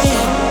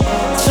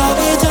 told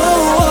me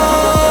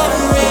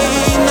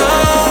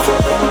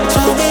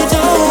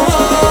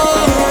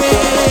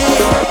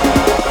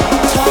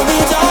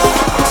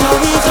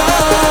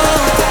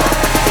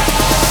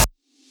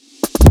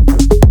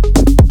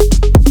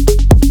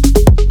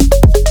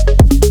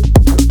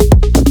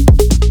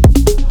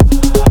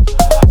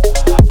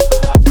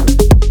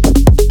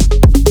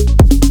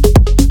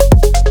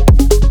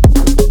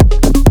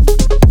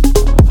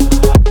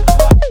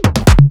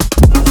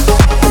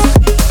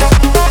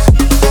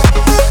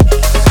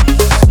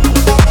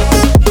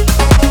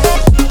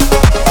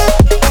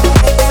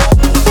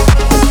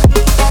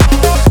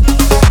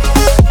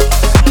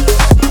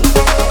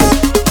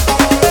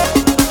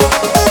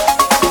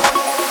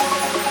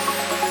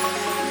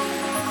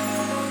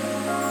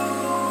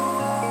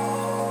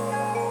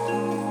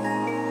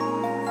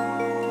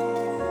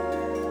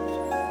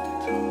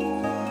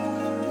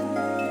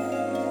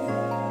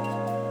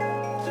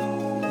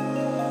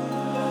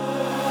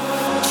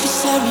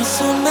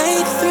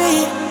soulmate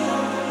three.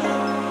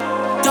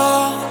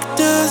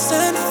 Doctors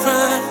and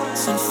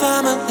friends and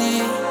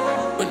family.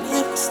 When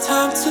it was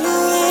time to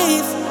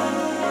leave,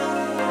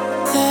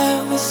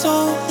 there was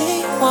only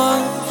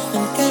one,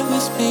 and it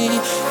was me.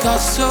 Got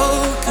so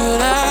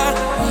good at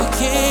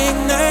working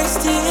next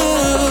to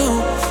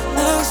you,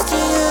 next to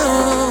you.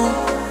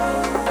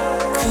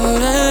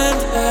 Couldn't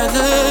bear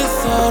the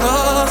thought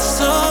of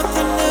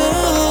something new.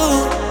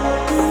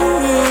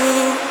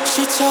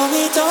 She told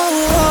me don't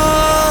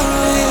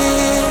worry,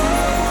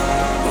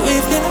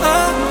 we've been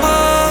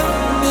apart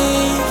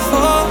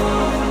before.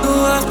 The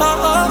last part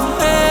of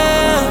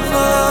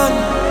heaven,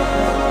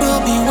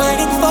 we'll be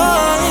waiting for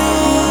you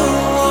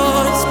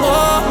once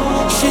more.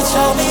 She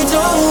told me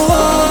don't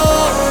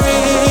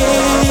worry,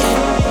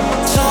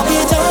 told me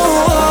don't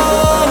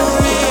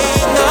worry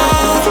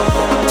now,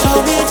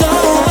 told me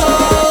don't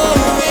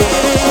worry,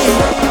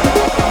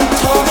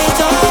 told me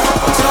don't,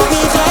 told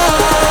me don't.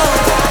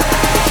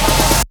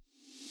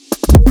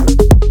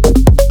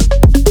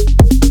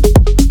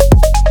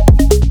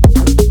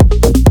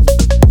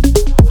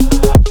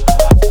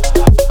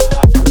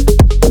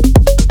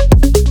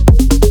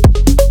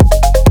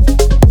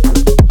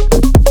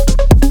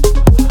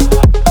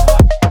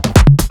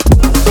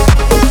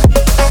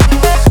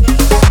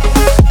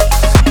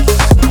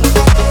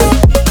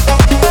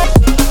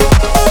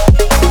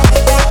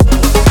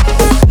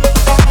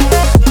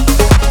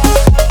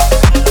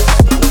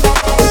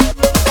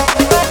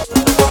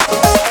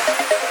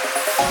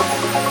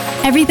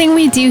 Everything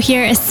we do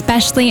here,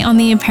 especially on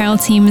the apparel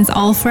team, is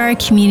all for our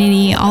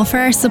community, all for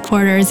our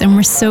supporters, and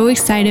we're so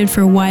excited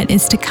for what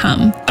is to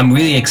come. I'm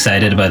really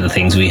excited about the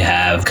things we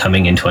have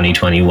coming in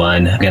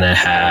 2021. We're going to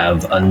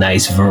have a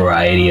nice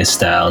variety of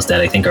styles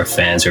that I think our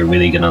fans are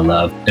really going to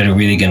love, that are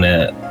really going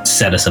to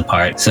set us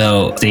apart.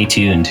 So stay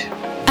tuned.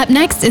 Up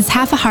next is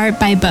Half a Heart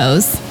by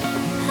Bose.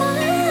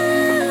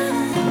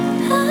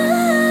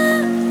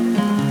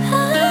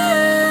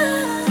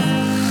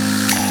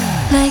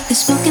 Like the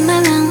smoke in my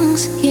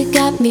lungs, you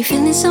got me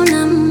feeling so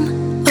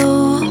numb.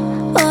 Oh,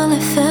 all I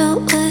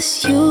felt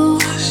was you.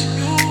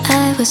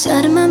 I was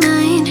out of my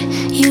mind,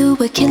 you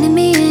were killing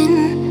me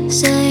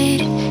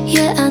inside.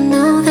 Yeah, I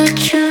know the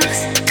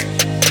truth.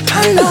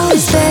 I know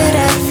it's that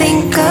I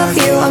think of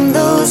you, I'm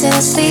losing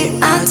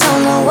sleep. I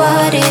don't know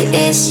what it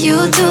is you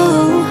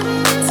do.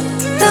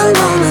 The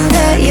moment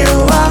that you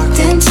walked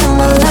into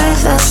my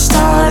life, I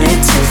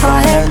started to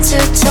fall head to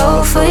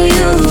toe for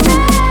you.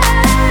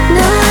 No,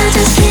 I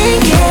just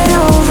can't get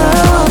over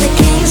all the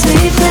games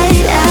we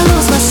played. I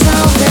lose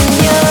myself in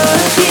your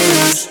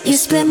abuse. You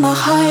split my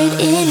heart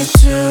in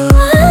two.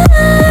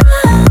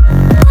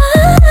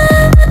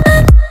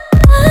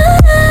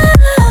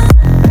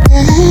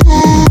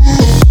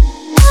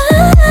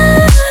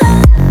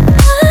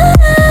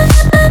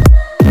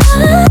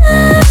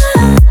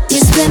 You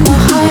split my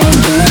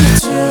heart in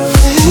two.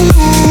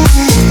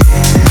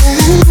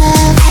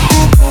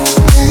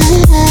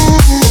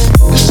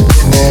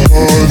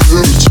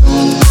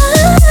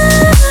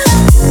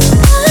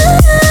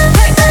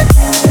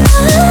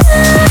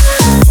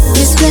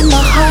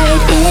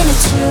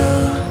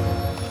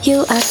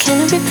 You I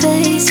cannot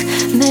replace,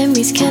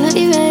 memories cannot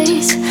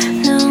erase.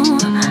 No,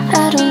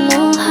 I don't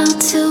know how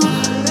to.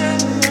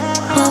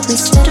 What we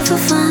started for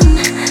fun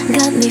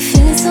got me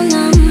feeling so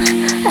numb.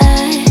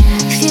 I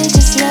feel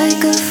just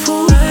like a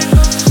fool.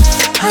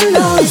 I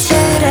know it's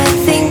that I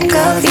think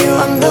of you,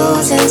 I'm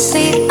losing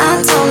sleep.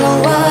 I don't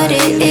know what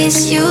it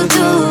is you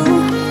do.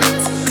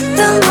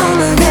 The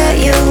moment that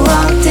you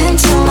walked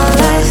into my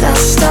life, I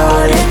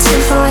started to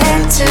fall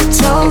head to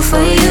toe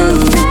for you.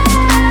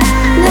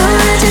 No,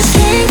 I just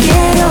can't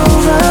get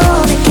over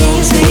all the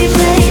games we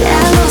played. I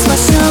lost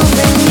myself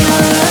in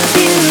your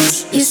abuse.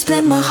 You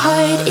split my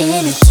heart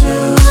in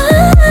two.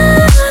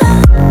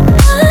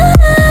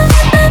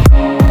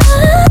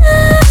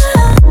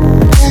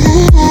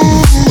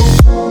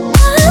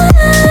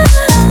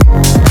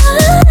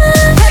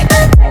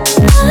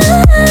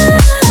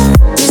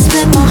 You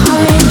split my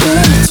heart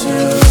in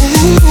two.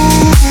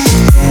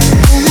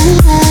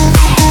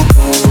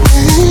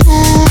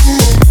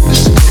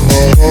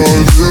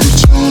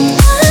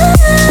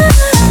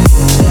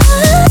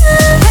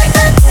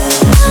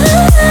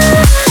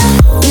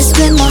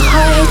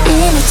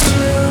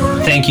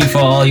 Thank you for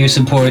all your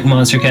support,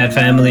 Monster Cat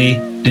family.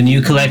 The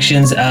new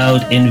collection's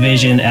out,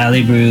 Envision,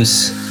 Ali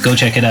Bruce. Go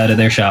check it out at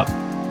their shop.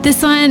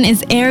 This one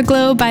is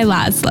Airglow by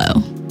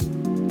Laszlo.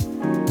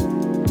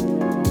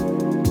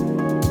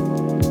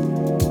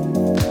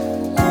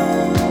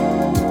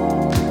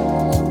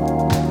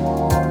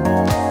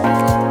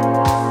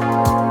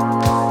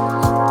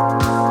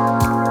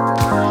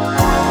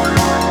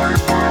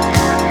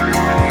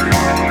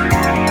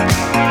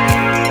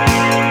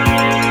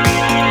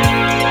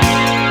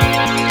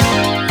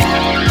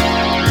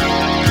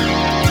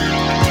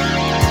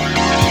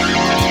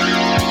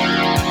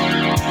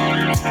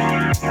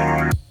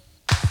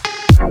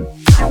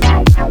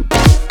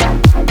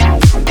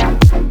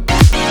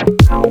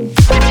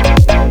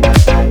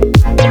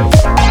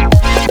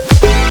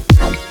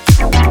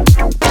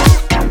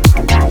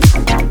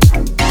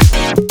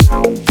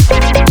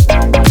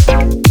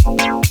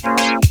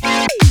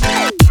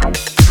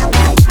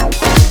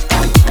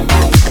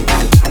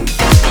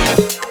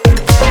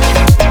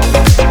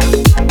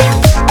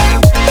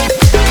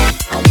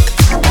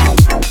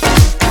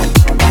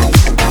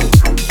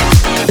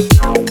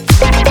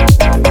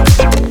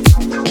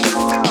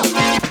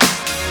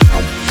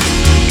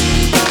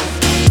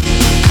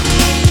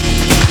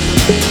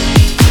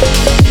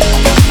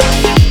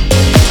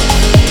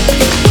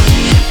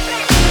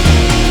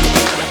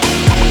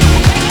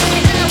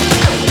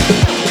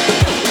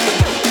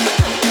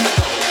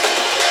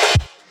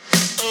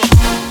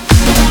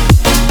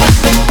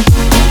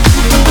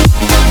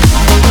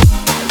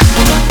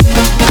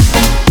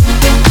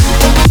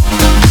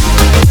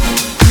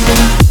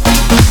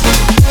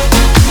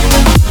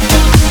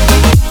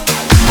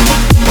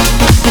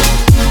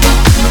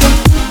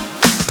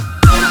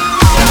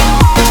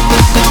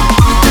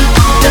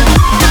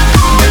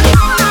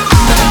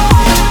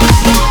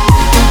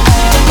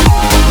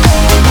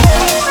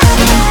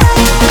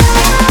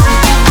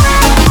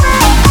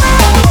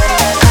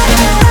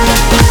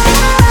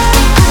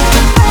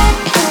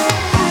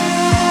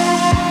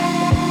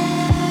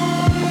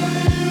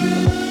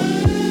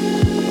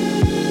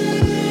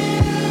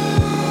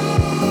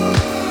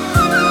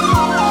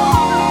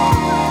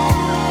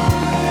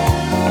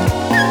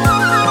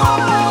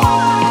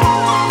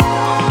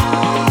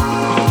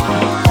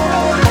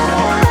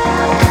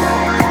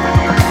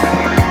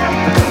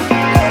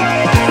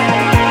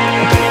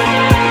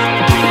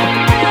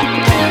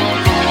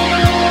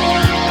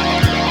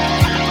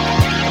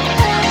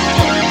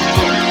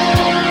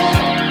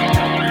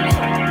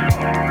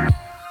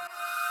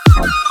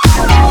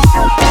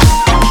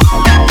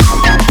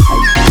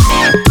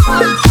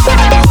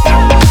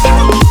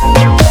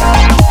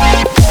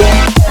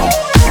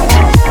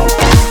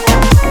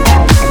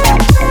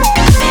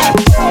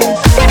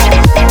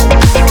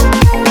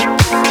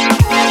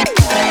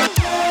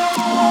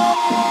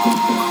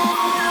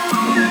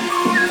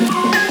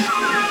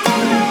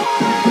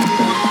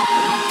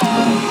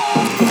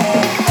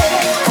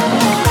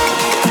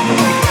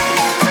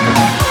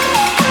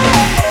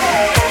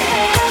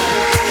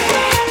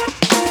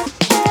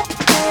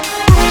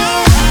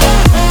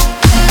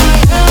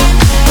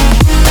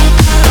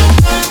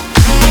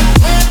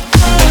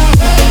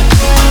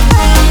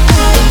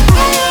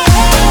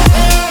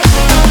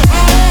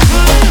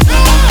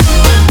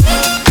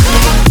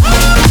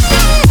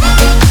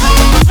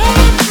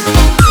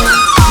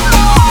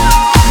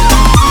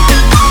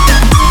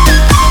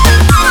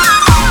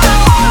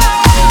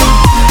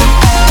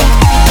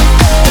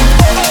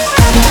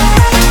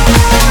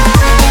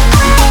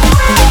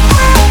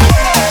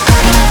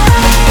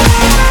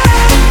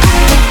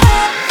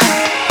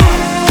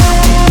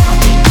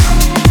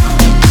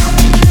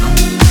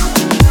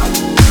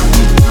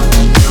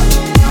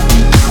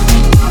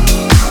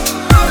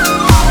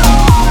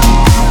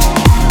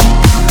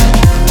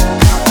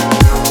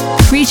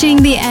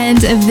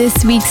 end of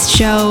this week's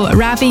show.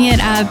 Wrapping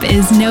it up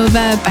is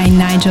Nova by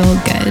Nigel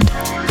Good.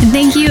 And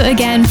thank you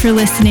again for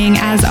listening.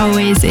 As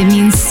always, it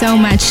means so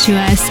much to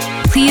us.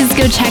 Please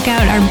go check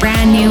out our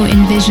brand new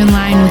Envision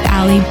line with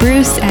Ali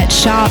Bruce at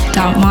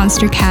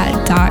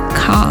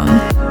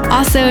shop.monstercat.com.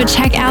 Also,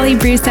 check Ali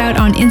Bruce out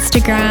on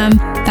Instagram.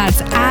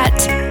 That's at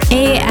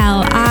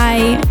ALITBRUCE.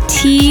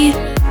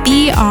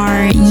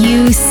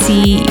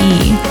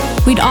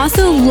 We'd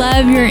also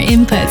love your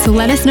input, so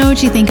let us know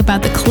what you think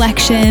about the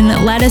collection.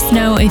 Let us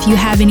know if you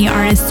have any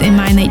artists in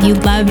mind that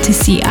you'd love to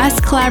see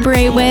us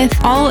collaborate with.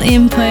 All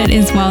input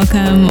is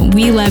welcome.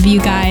 We love you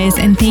guys,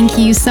 and thank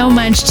you so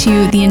much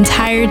to the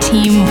entire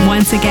team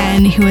once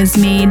again who has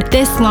made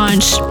this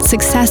launch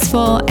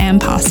successful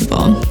and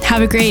possible.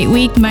 Have a great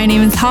week. My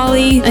name is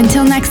Holly.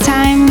 Until next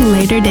time,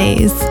 later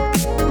days.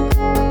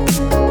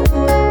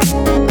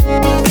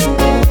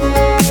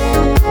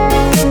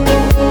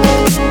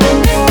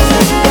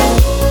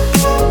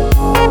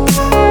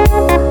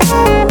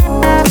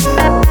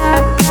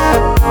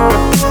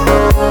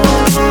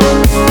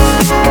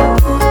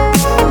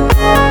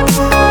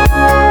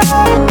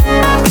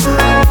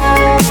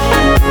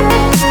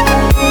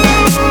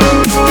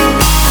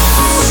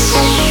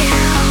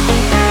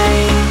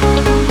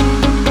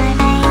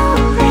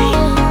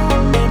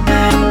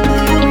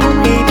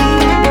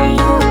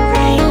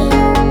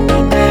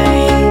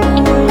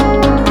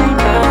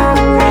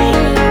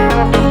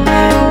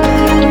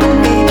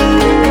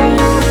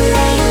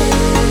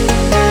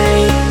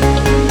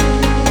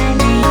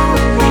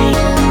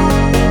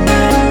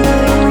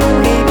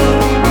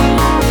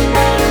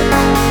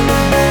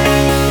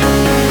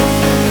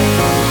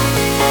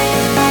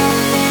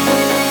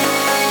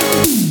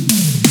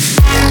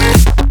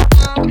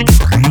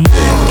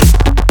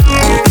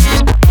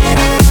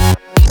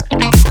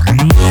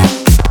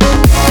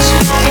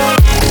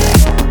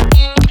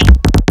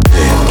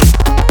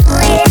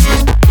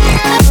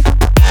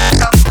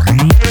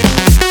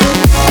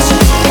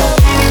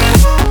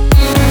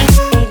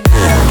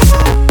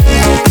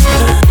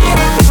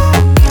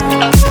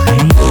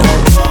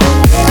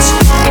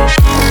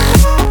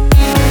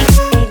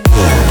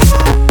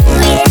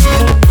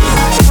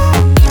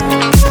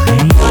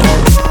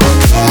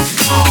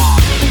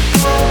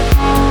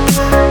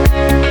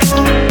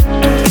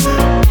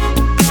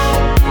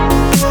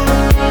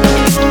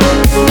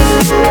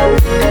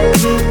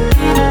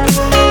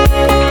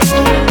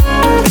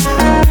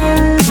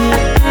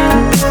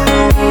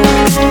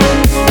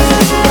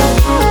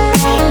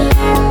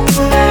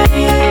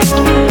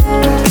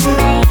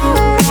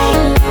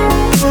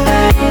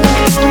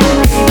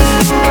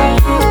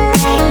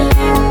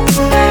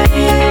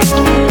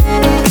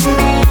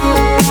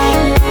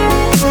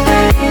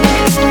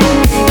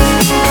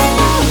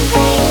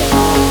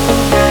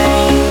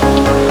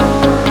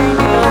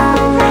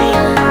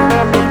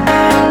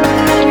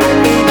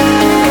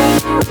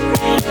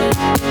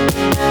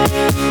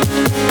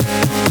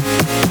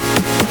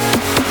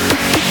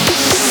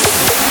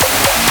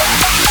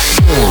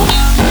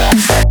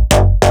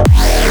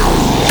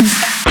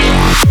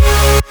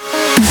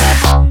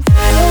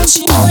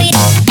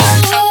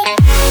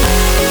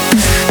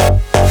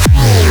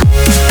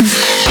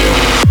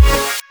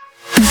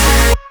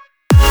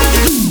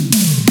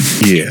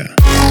 Yeah.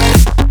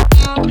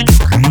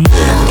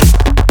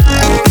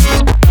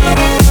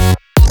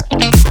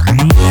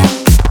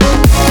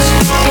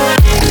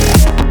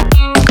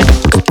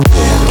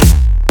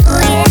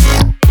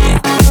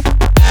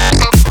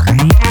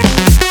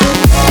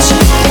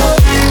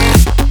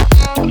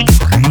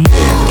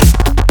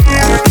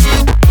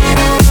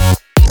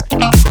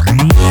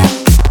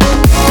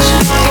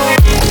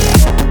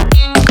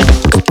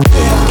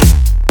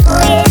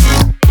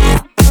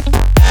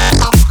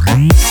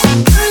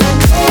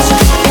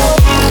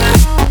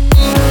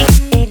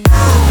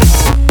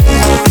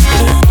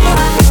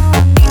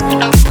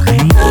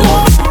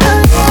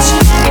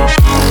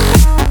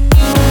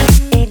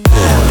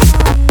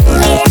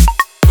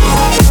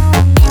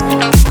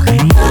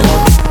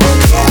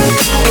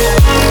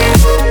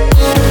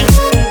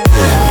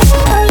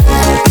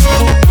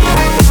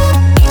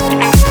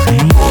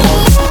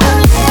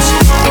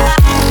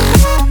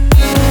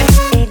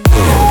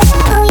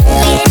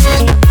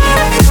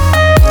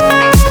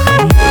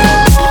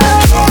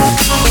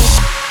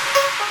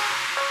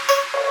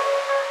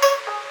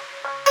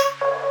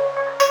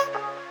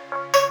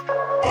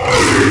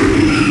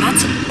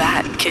 That's a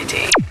bad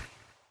kitty.